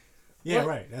 Okay. Yeah,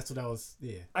 right. That's what I was.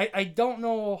 Yeah. I don't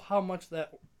know how much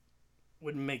that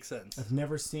would make sense. I've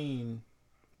never seen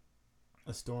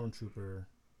a stormtrooper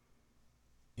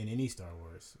in any Star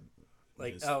Wars.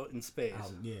 Like out in space.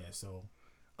 Yeah, so.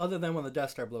 Other than when the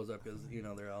Death Star blows up, because,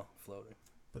 they're all floating.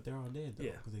 But they're all dead, though,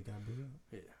 Yeah. because they got blew up.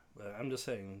 Yeah, but I'm just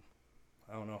saying,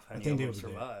 I don't know if any think of they them would be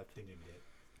survived. I think they'd be dead.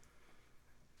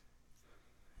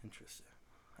 Interesting.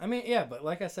 I mean, yeah, but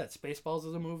like I said, Spaceballs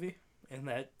is a movie, and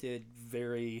that did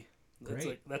very...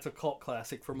 That's a cult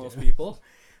classic for most people.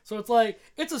 So it's like,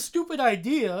 it's a stupid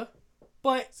idea,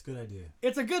 but... It's a good idea.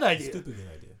 It's a good idea. It's a stupid good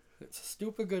idea. It's a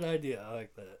stupid good idea. I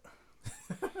like that.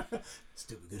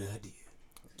 Stupid good idea.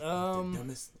 The Um,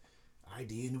 dumbest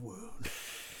idea in the world.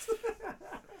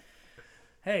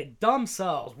 hey, dumb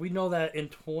sells. We know that in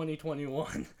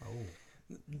 2021. Oh.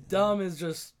 Dumb is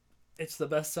just, it's the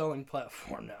best selling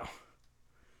platform now.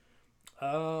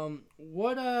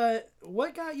 What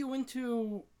got you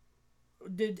into,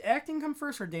 did acting come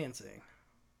first or dancing?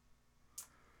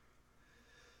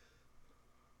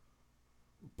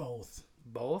 Both.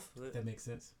 Both? That makes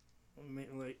sense. I mean,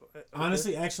 like,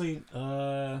 Honestly, actually,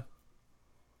 I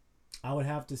would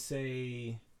have to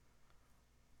say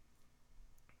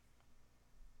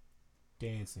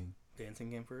dancing.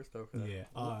 Dancing came first? Okay.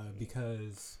 Yeah,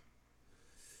 because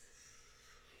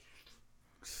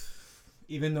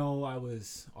even though I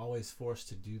was always forced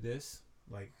to do this,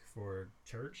 like for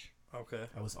church, Okay.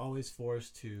 I was always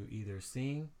forced to either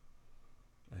sing.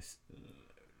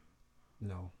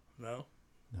 No, No?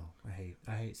 I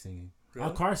hate singing. Really?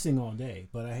 I'll car sing all day,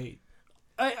 but I hate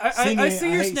I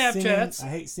see your hate Snapchats. Singing,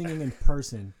 I hate singing in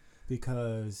person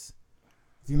because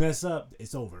if you mess up,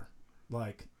 it's over.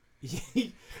 Like,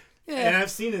 and Yeah.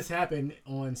 I've seen this happen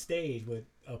on stage with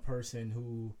a person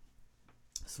who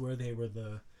swear they were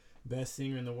the best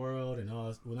singer in the world and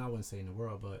all. Well, I wouldn't say in the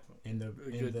world, but in the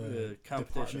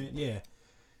competition. department, yeah.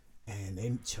 And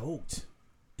they choked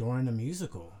during the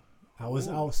musical. I was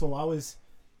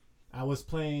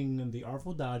playing the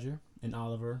Artful Dodger in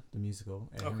Oliver, the musical,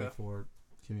 at Henry Ford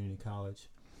Community College.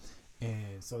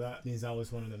 And so that means I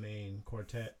was one of the main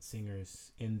quartet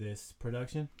singers in this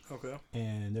production. Okay.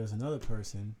 And there was another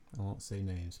person, I won't say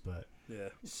names, but Yeah.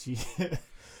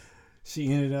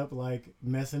 she ended up like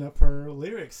messing up her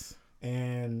lyrics,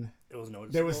 and It was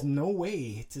noticeable. there was no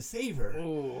way to save her.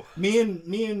 Ooh. Me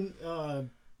and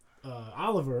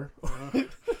Oliver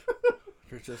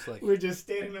You're just like, we're just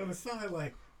standing on the side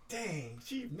like, dang,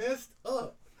 she messed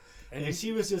up. And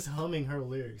she was just humming her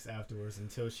lyrics afterwards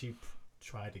until she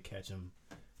tried to catch the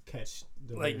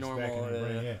like lyrics normal, back in her yeah.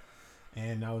 brain. Yeah.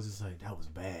 And I was just like, that was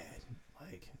bad.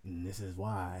 Like, and this is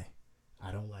why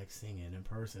I don't like singing in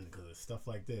person, because of stuff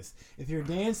like this. If you're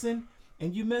dancing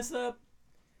and you mess up,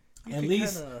 at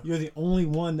least you're the only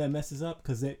one that messes up,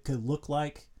 because it could look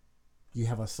like you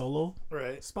have a solo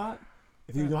spot.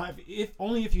 If you don't have,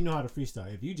 if you know how to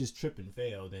freestyle. If you just trip and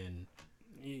fail, then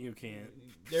you can't.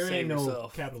 There save ain't no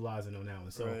yourself. capitalizing on that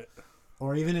one. So,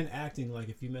 or even in acting, like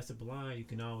if you mess up a line, you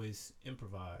can always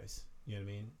improvise. You know what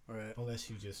I mean? Right. Unless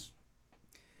you just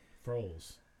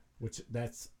froze, which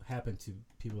that's happened to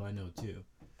people I know too,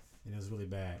 and it was really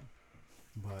bad.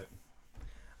 But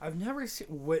I've never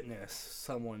witnessed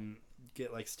someone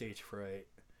get like stage fright.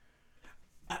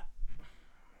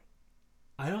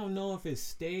 I don't know if it's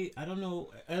stage. I don't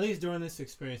know. At least during this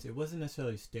experience, it wasn't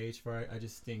necessarily stage fright. I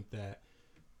just think that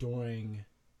during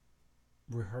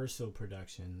rehearsal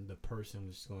production, the person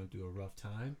was going through a rough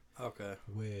time. Okay.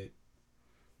 With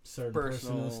certain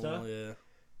personal stuff. Yeah.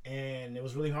 And it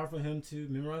was really hard for him to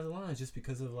memorize the lines just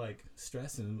because of like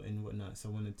stress and whatnot.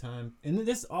 So when the time, and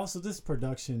this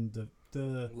production,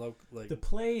 the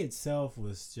play itself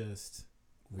was just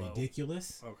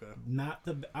ridiculous. Okay.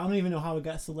 I don't even know how it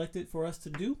got selected for us to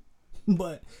do,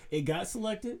 but it got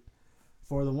selected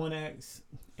for the one acts,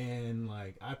 and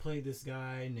like I played this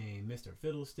guy named Mr.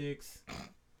 Fiddlesticks.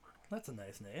 That's a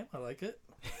nice name. I like it.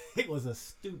 It was a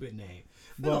stupid name.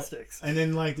 Fiddlesticks. And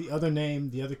then like the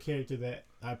other character that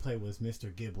I played was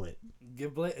Mr. Giblet.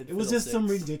 Giblet and it was just some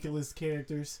ridiculous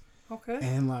characters. Okay.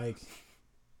 And like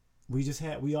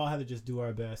we all had to just do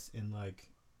our best, and like,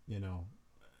 you know,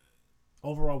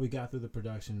 overall we got through the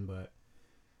production, but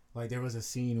like there was a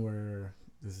scene where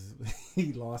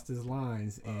he lost his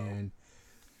lines, and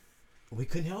we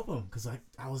couldn't help him because like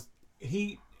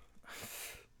he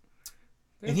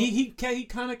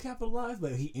kind of capitalized,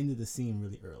 but he ended the scene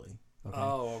really early. Okay?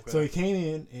 Oh, okay. So he came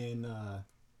in, and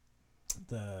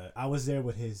I was there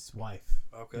with his wife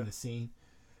in the scene,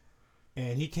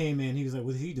 and he came in. He was like,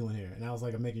 "What is he doing here?" And I was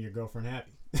like, "I'm making your girlfriend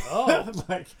happy." Oh,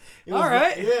 like it was all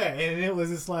right, yeah. And it was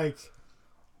just like,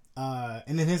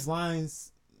 and then his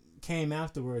lines came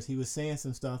afterwards. He was saying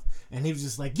some stuff, and he was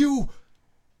just like, "You."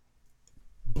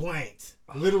 Blanked,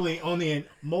 literally on the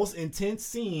most intense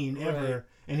scene ever,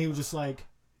 and he was just like,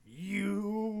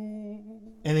 "You,"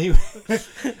 and he was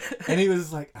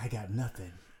just like, "I got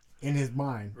nothing," in his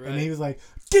mind, and he was like,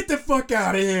 "Get the fuck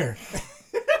out of here!"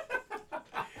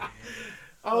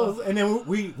 And then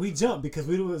we jumped because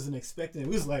we wasn't expecting it.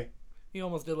 We was like, he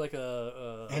almost did like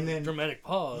a and then dramatic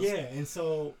pause. Yeah,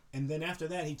 and then after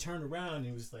that he turned around and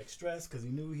he was like stressed because he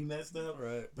knew he messed up.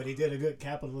 Right, but he did a good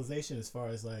capitalization as far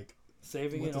as like.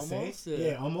 Saving it almost?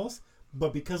 Yeah, almost.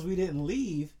 But because we didn't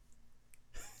leave,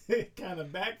 it kind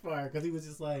of backfired because he was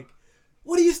just like,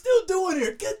 "What are you still doing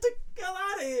here? Get the hell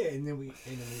out of here!" And then we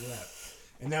left,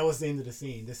 and that was the end of the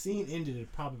scene. The scene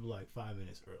ended probably like 5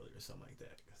 minutes earlier or something like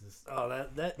that.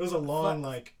 That it was a long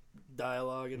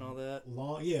dialogue and all that.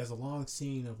 It was a long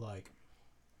scene of like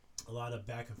a lot of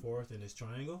back and forth in this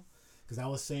triangle. Because I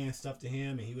was saying stuff to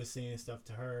him, and he was saying stuff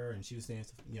to her, and she was saying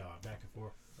stuff, back and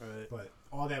forth. Right. But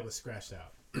all that was scratched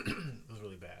out. It was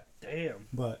really bad. Damn.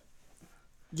 But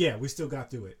yeah, we still got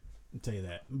through it. I'll tell you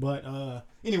that. But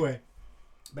anyway,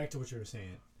 back to what you were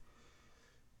saying.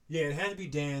 Yeah, it had to be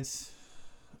dance,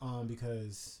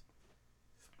 because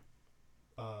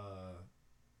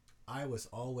I was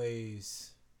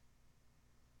always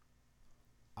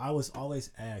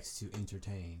asked to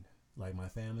entertain, like, my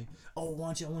family. Oh, I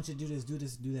want you to do this, do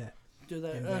that. Do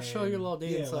that. Then, show your little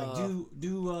dance. Yeah, like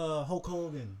do Hulk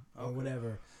Hogan or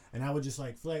whatever. And I would just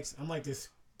like flex. I'm like this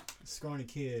scrawny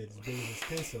kid, big as this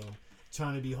pencil,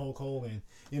 trying to be Hulk Hogan.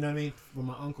 You know what I mean? With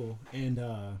my uncle. And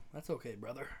that's okay,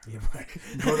 brother. Yeah, right.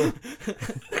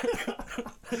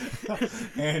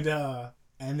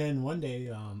 And then one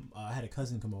day, I had a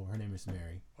cousin come over. Her name is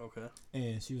Mary. Okay.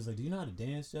 And she was like, "Do you know how to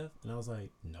dance, Jeff?" And I was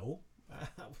like, "No."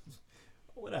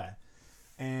 What would I?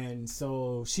 And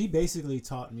so she basically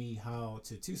taught me how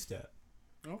to two-step.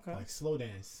 Okay. Like slow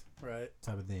dance. Right.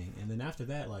 Type of thing. And then after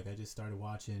that, like, I just started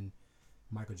watching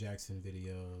Michael Jackson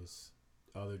videos,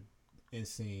 other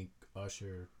NSYNC,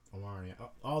 Usher, Omarion,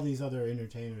 all these other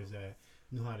entertainers that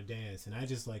knew how to dance. And I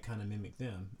just, like, kind of mimicked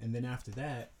them. And then after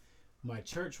that, my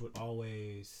church would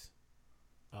always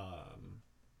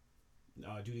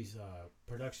do these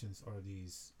productions or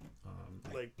these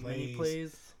like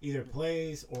plays, either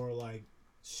plays or like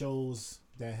shows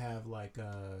that have like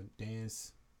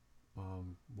dance,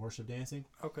 worship dancing.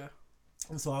 Okay.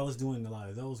 And so I was doing a lot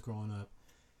of those growing up,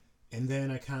 and then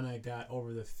I kind of got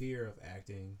over the fear of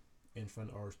acting in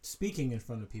front or speaking in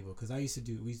front of people, because we used to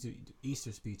do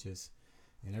Easter speeches,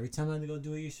 and every time I had to go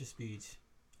do an Easter speech,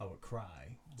 I would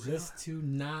cry just to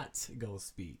not go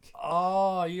speak.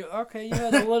 Oh, you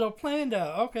had a little planned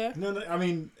out. Okay. No, I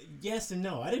mean, yes and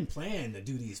no. I didn't plan to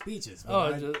do these speeches.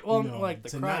 But like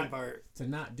the crying part. To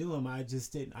not do them, I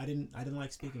just didn't. I didn't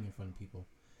like speaking in front of people.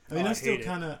 I mean,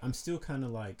 I'm still kind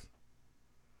of like,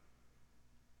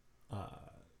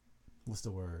 what's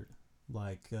the word?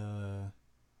 Like,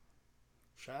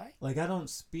 shy? Like, I don't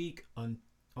speak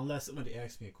unless somebody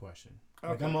asks me a question.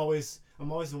 Okay. Like, I'm always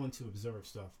the one to observe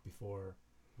stuff before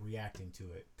reacting to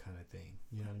it, kind of thing.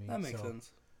 You know what I mean? That makes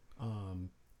sense.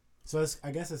 So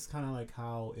I guess it's kind of like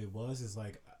how it was. Is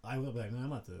like I would be like, man, I'm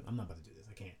not about to do this.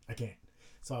 I can't.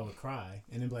 So I would cry,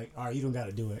 and then be like, all right, you don't got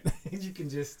to do it. You can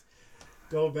just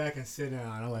go back and sit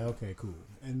down. I'm like, okay, cool.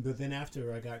 But then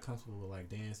after I got comfortable with like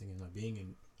dancing and like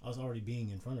I was already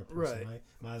being in front of a person, right?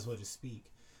 Might as well just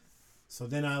speak. So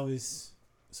then I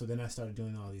started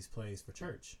doing all these plays for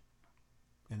church.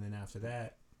 And then after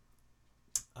that,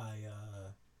 I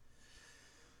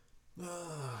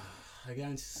got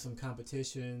into some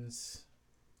competitions.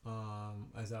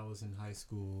 As I was in high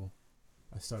school,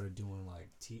 I started doing like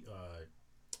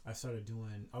I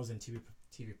was in TV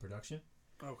production.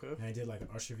 Okay. And I did like an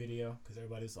Usher video, because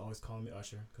everybody was always calling me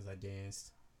Usher because I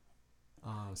danced.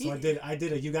 So I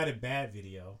did a "You Got It Bad"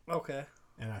 video. Okay.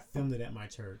 And I filmed it at my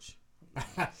church.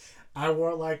 I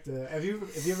wore like have you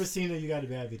ever seen a "You Got It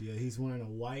Bad" video? He's wearing a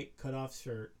white cutoff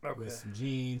shirt with some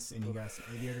jeans, and he got some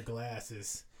aviator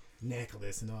glasses,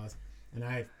 necklace, and all this. And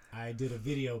I did a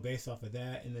video based off of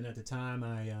that. And then at the time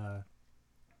I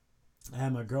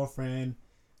had my girlfriend.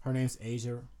 Her name's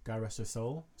Asia. God rest her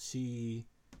soul. She's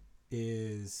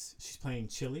playing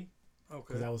Chili. Okay.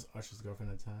 Because I was Usher's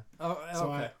girlfriend at the time.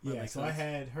 Oh, okay. So I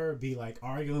had her be like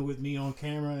arguing with me on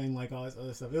camera and like all this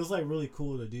other stuff. It was like really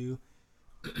cool to do.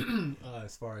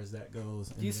 As far as that goes.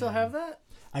 Do you still have that?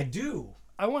 I do.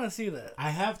 I want to see that. I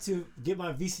have to get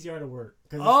my VCR to work.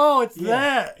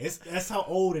 That. That's how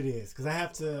old it is. Because I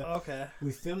have to. Okay.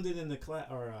 We filmed it in the class,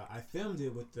 or I filmed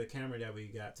it with the camera that we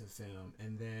got to film,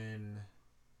 and then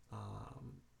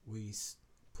we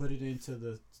put it into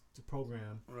the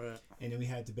program. Right. And then we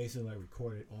had to basically like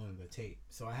record it on the tape.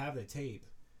 So I have the tape.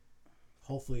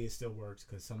 Hopefully it still works,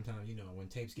 because sometimes when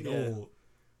tapes get old.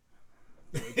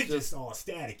 It's just all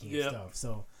staticky and stuff.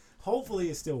 So hopefully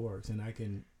it still works, and I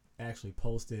can actually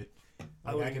post it.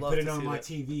 Like I can put it on my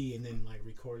TV and then like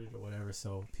record it or whatever,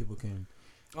 so people can.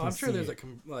 I'm sure there's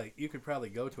you could probably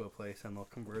go to a place and they'll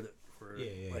convert it for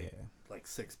like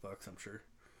 $6. I'm sure.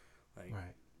 Like,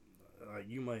 right.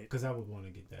 You might. Because I would want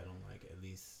to get that on like at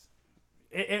least.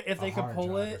 If they could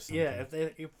pull it, if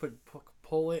they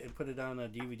pull it and put it on a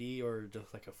DVD or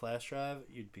just like a flash drive,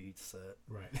 you'd be set.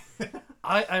 Right.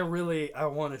 I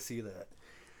want to see that.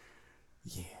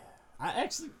 Yeah. I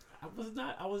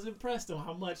I was impressed on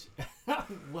how much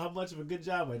of a good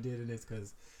job I did in this,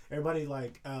 because everybody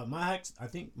like I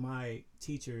think my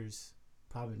teachers,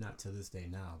 probably not to this day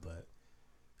now, but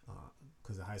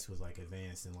because the high school is like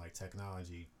advanced in like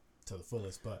technology to the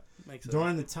fullest, but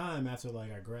during the time after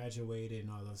like I graduated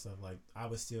and all that stuff, like I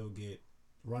would still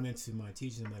run into my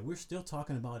teachers and like, we're still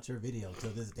talking about your video till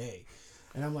this day,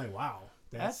 and I'm like, wow,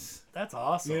 that's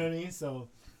awesome. You know what I mean? So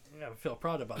yeah, I feel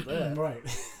proud about that. Right.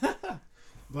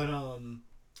 But what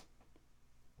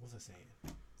was I saying?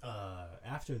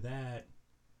 After that,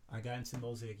 I got into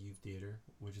Mosaic Youth Theater,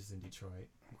 which is in Detroit.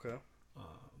 Okay.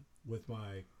 With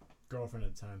my girlfriend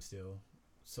at the time still.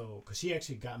 So, because she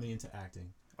actually got me into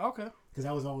acting. Okay. Because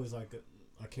I was always like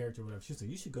a character or whatever. She was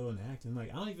like, you should go into acting. I'm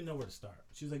like, I don't even know where to start.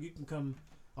 She was like, you can come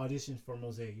audition for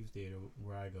Mosaic Youth Theater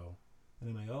where I go. And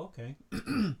I'm like, oh, okay.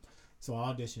 So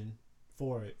I auditioned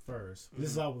for it first.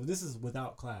 Mm-hmm. This is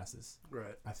without classes.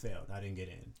 Right. I failed. I didn't get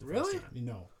in. Really? First time.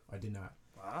 No, I did not.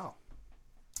 Wow.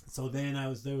 So then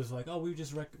there was like, oh, we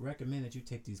just recommend that you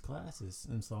take these classes.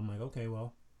 And so I'm like, okay,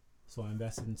 well. So I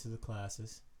invested into the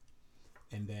classes.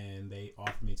 And then they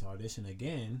offered me to audition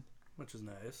again. Which is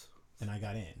nice. And I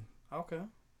got in. Okay.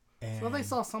 And so they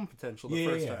saw some potential the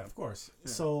first time. Yeah, of course.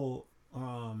 Yeah. So,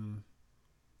 and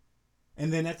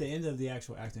then at the end of the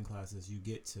actual acting classes, you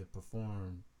get to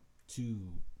perform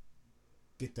to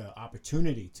get the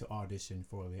opportunity to audition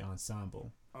for the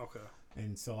ensemble. Okay.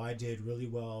 And so I did really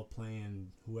well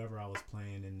playing whoever I was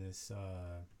playing in this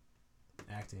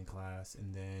acting class,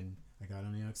 and then I got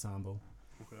on the ensemble.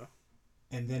 Okay.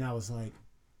 And then I was like,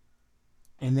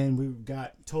 and then we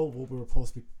got told what we were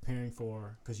supposed to be preparing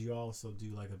for, because you also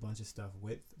do like a bunch of stuff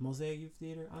with Mosaic Youth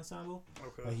Theater Ensemble.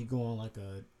 Okay. Like you go on like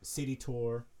a city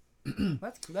tour.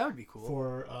 That would be cool.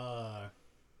 For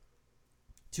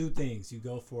two things. You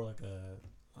go for like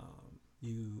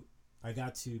I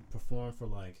got to perform for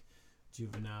like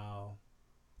juvenile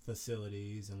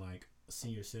facilities and like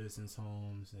senior citizens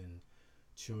homes and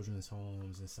children's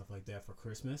homes and stuff like that for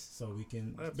Christmas. So we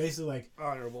can basically like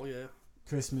honorable, yeah.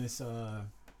 Christmas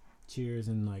cheers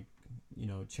and like, you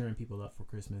know, cheering people up for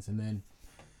Christmas. And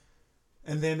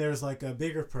then there's like a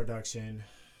bigger production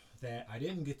that I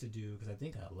didn't get to do because I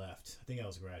think I left. I think I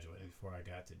was graduating before I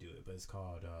got to do it, but it's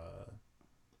called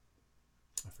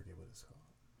I forget what it's called.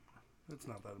 It's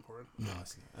not that important. No,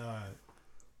 it's not.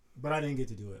 But I didn't get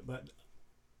to do it. But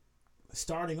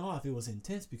starting off, it was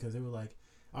intense because they were like,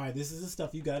 all right, this is the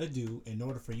stuff you got to do in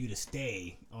order for you to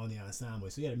stay on the ensemble.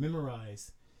 So you had to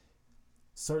memorize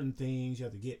certain things. You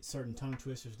have to get certain tongue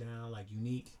twisters down, like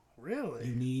unique. Really?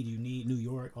 You need New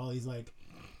York, all these like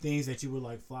things that you would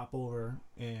like flop over,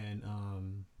 and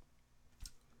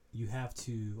you have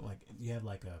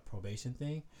like a probation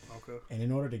thing. Okay. And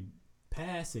in order to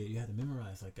pass it, you have to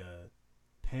memorize like a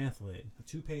pamphlet, a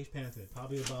 2-page pamphlet,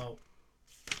 probably about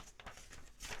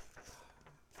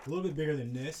a little bit bigger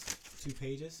than this, 2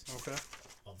 pages. Okay.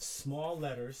 Of small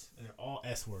letters, and they're all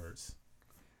S words.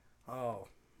 Oh.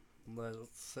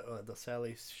 The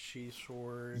Sally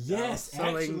Seashore. Yes,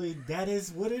 actually, that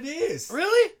is what it is.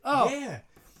 Really? Oh. Yeah.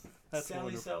 That's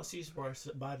Sally Sells Seashore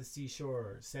by the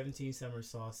seashore. 17 summers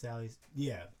saw Sally's.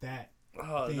 Yeah, that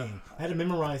thing. No. I had to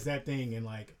memorize that thing and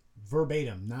like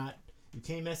verbatim. Not, you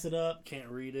can't mess it up. Can't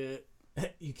read it.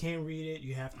 You can't read it.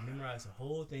 You have to memorize the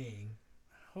whole thing.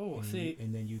 Oh,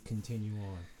 and then you continue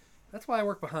on. That's why I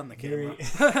work behind the camera.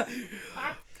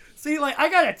 See, like, I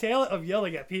got a talent of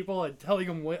yelling at people and telling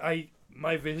them what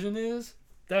my vision is.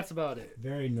 That's about it.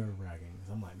 Very nerve-wracking.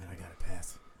 I'm like, man, I got to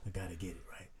pass. I got to get it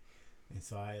right. And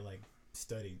so I, like,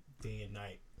 studied day and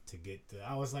night to get to...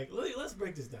 I was like, let's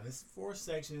break this down. It's 4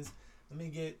 sections. Let me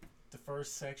get the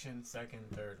first section, second,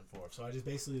 third, and fourth. So I just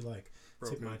basically, like,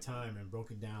 took my time and broke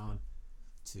it down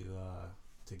to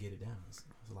get it down. There's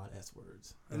a lot of S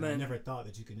words. And I never thought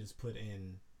that you can just put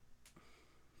in...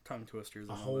 tongue twisters.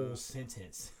 A whole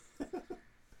sentence.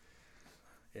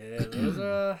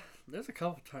 Yeah, there's a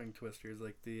couple tongue twisters,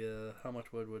 like the how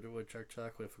much wood would woodchuck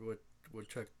chuck if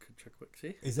woodchuck could chuck.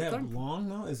 See, is that long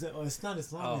though? Is it? It's not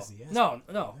as long as the S. No.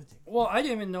 Well, I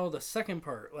didn't even know the second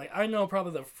part. Like I know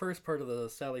probably the first part of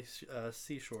the Sally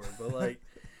Seashore, but like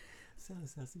Sally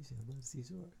Seashore by the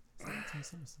seashore.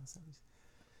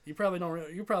 You probably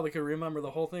don't. You probably could remember the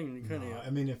whole thing, couldn't you?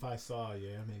 I mean, if I saw,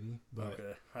 yeah, maybe. But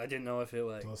okay, I didn't know if it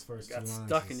like those first got 2 lines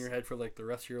stuck in your head for like the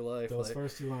rest of your life. Those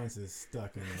first 2 lines is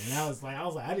stuck in there, and I was like,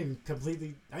 I didn't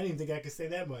think I could say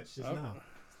that much just now.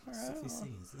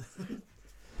 Right.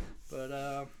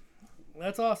 But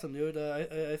that's awesome, dude.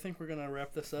 I think we're gonna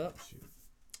wrap this up.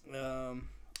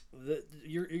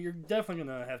 You're definitely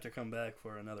gonna have to come back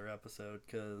for another episode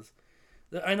because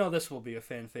I know this will be a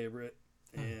fan favorite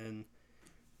and.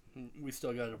 we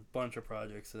still got a bunch of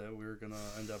projects that we're gonna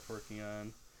end up working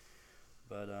on.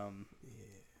 But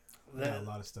we got a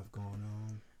lot of stuff going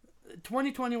on.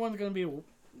 2021 is gonna be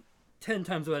 10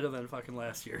 times better than fucking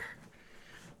last year.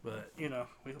 But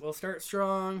we'll start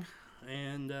strong,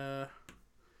 and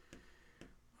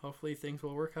hopefully things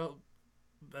will work out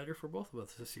better for both of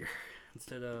us this year.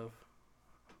 Instead of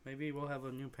maybe we'll have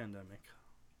a new pandemic.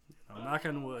 Knock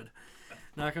on wood.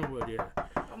 Knock on wood, yeah.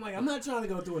 I'm not trying to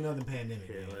go through another pandemic.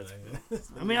 Yeah,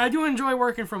 I mean, I do enjoy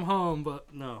working from home,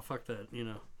 but no, fuck that,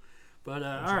 But,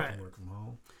 all right. Work from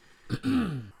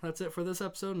home. That's it for this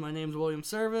episode. My name's William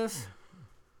Service.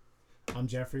 I'm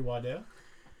Jeffrey Waddell.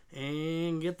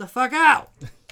 And get the fuck out!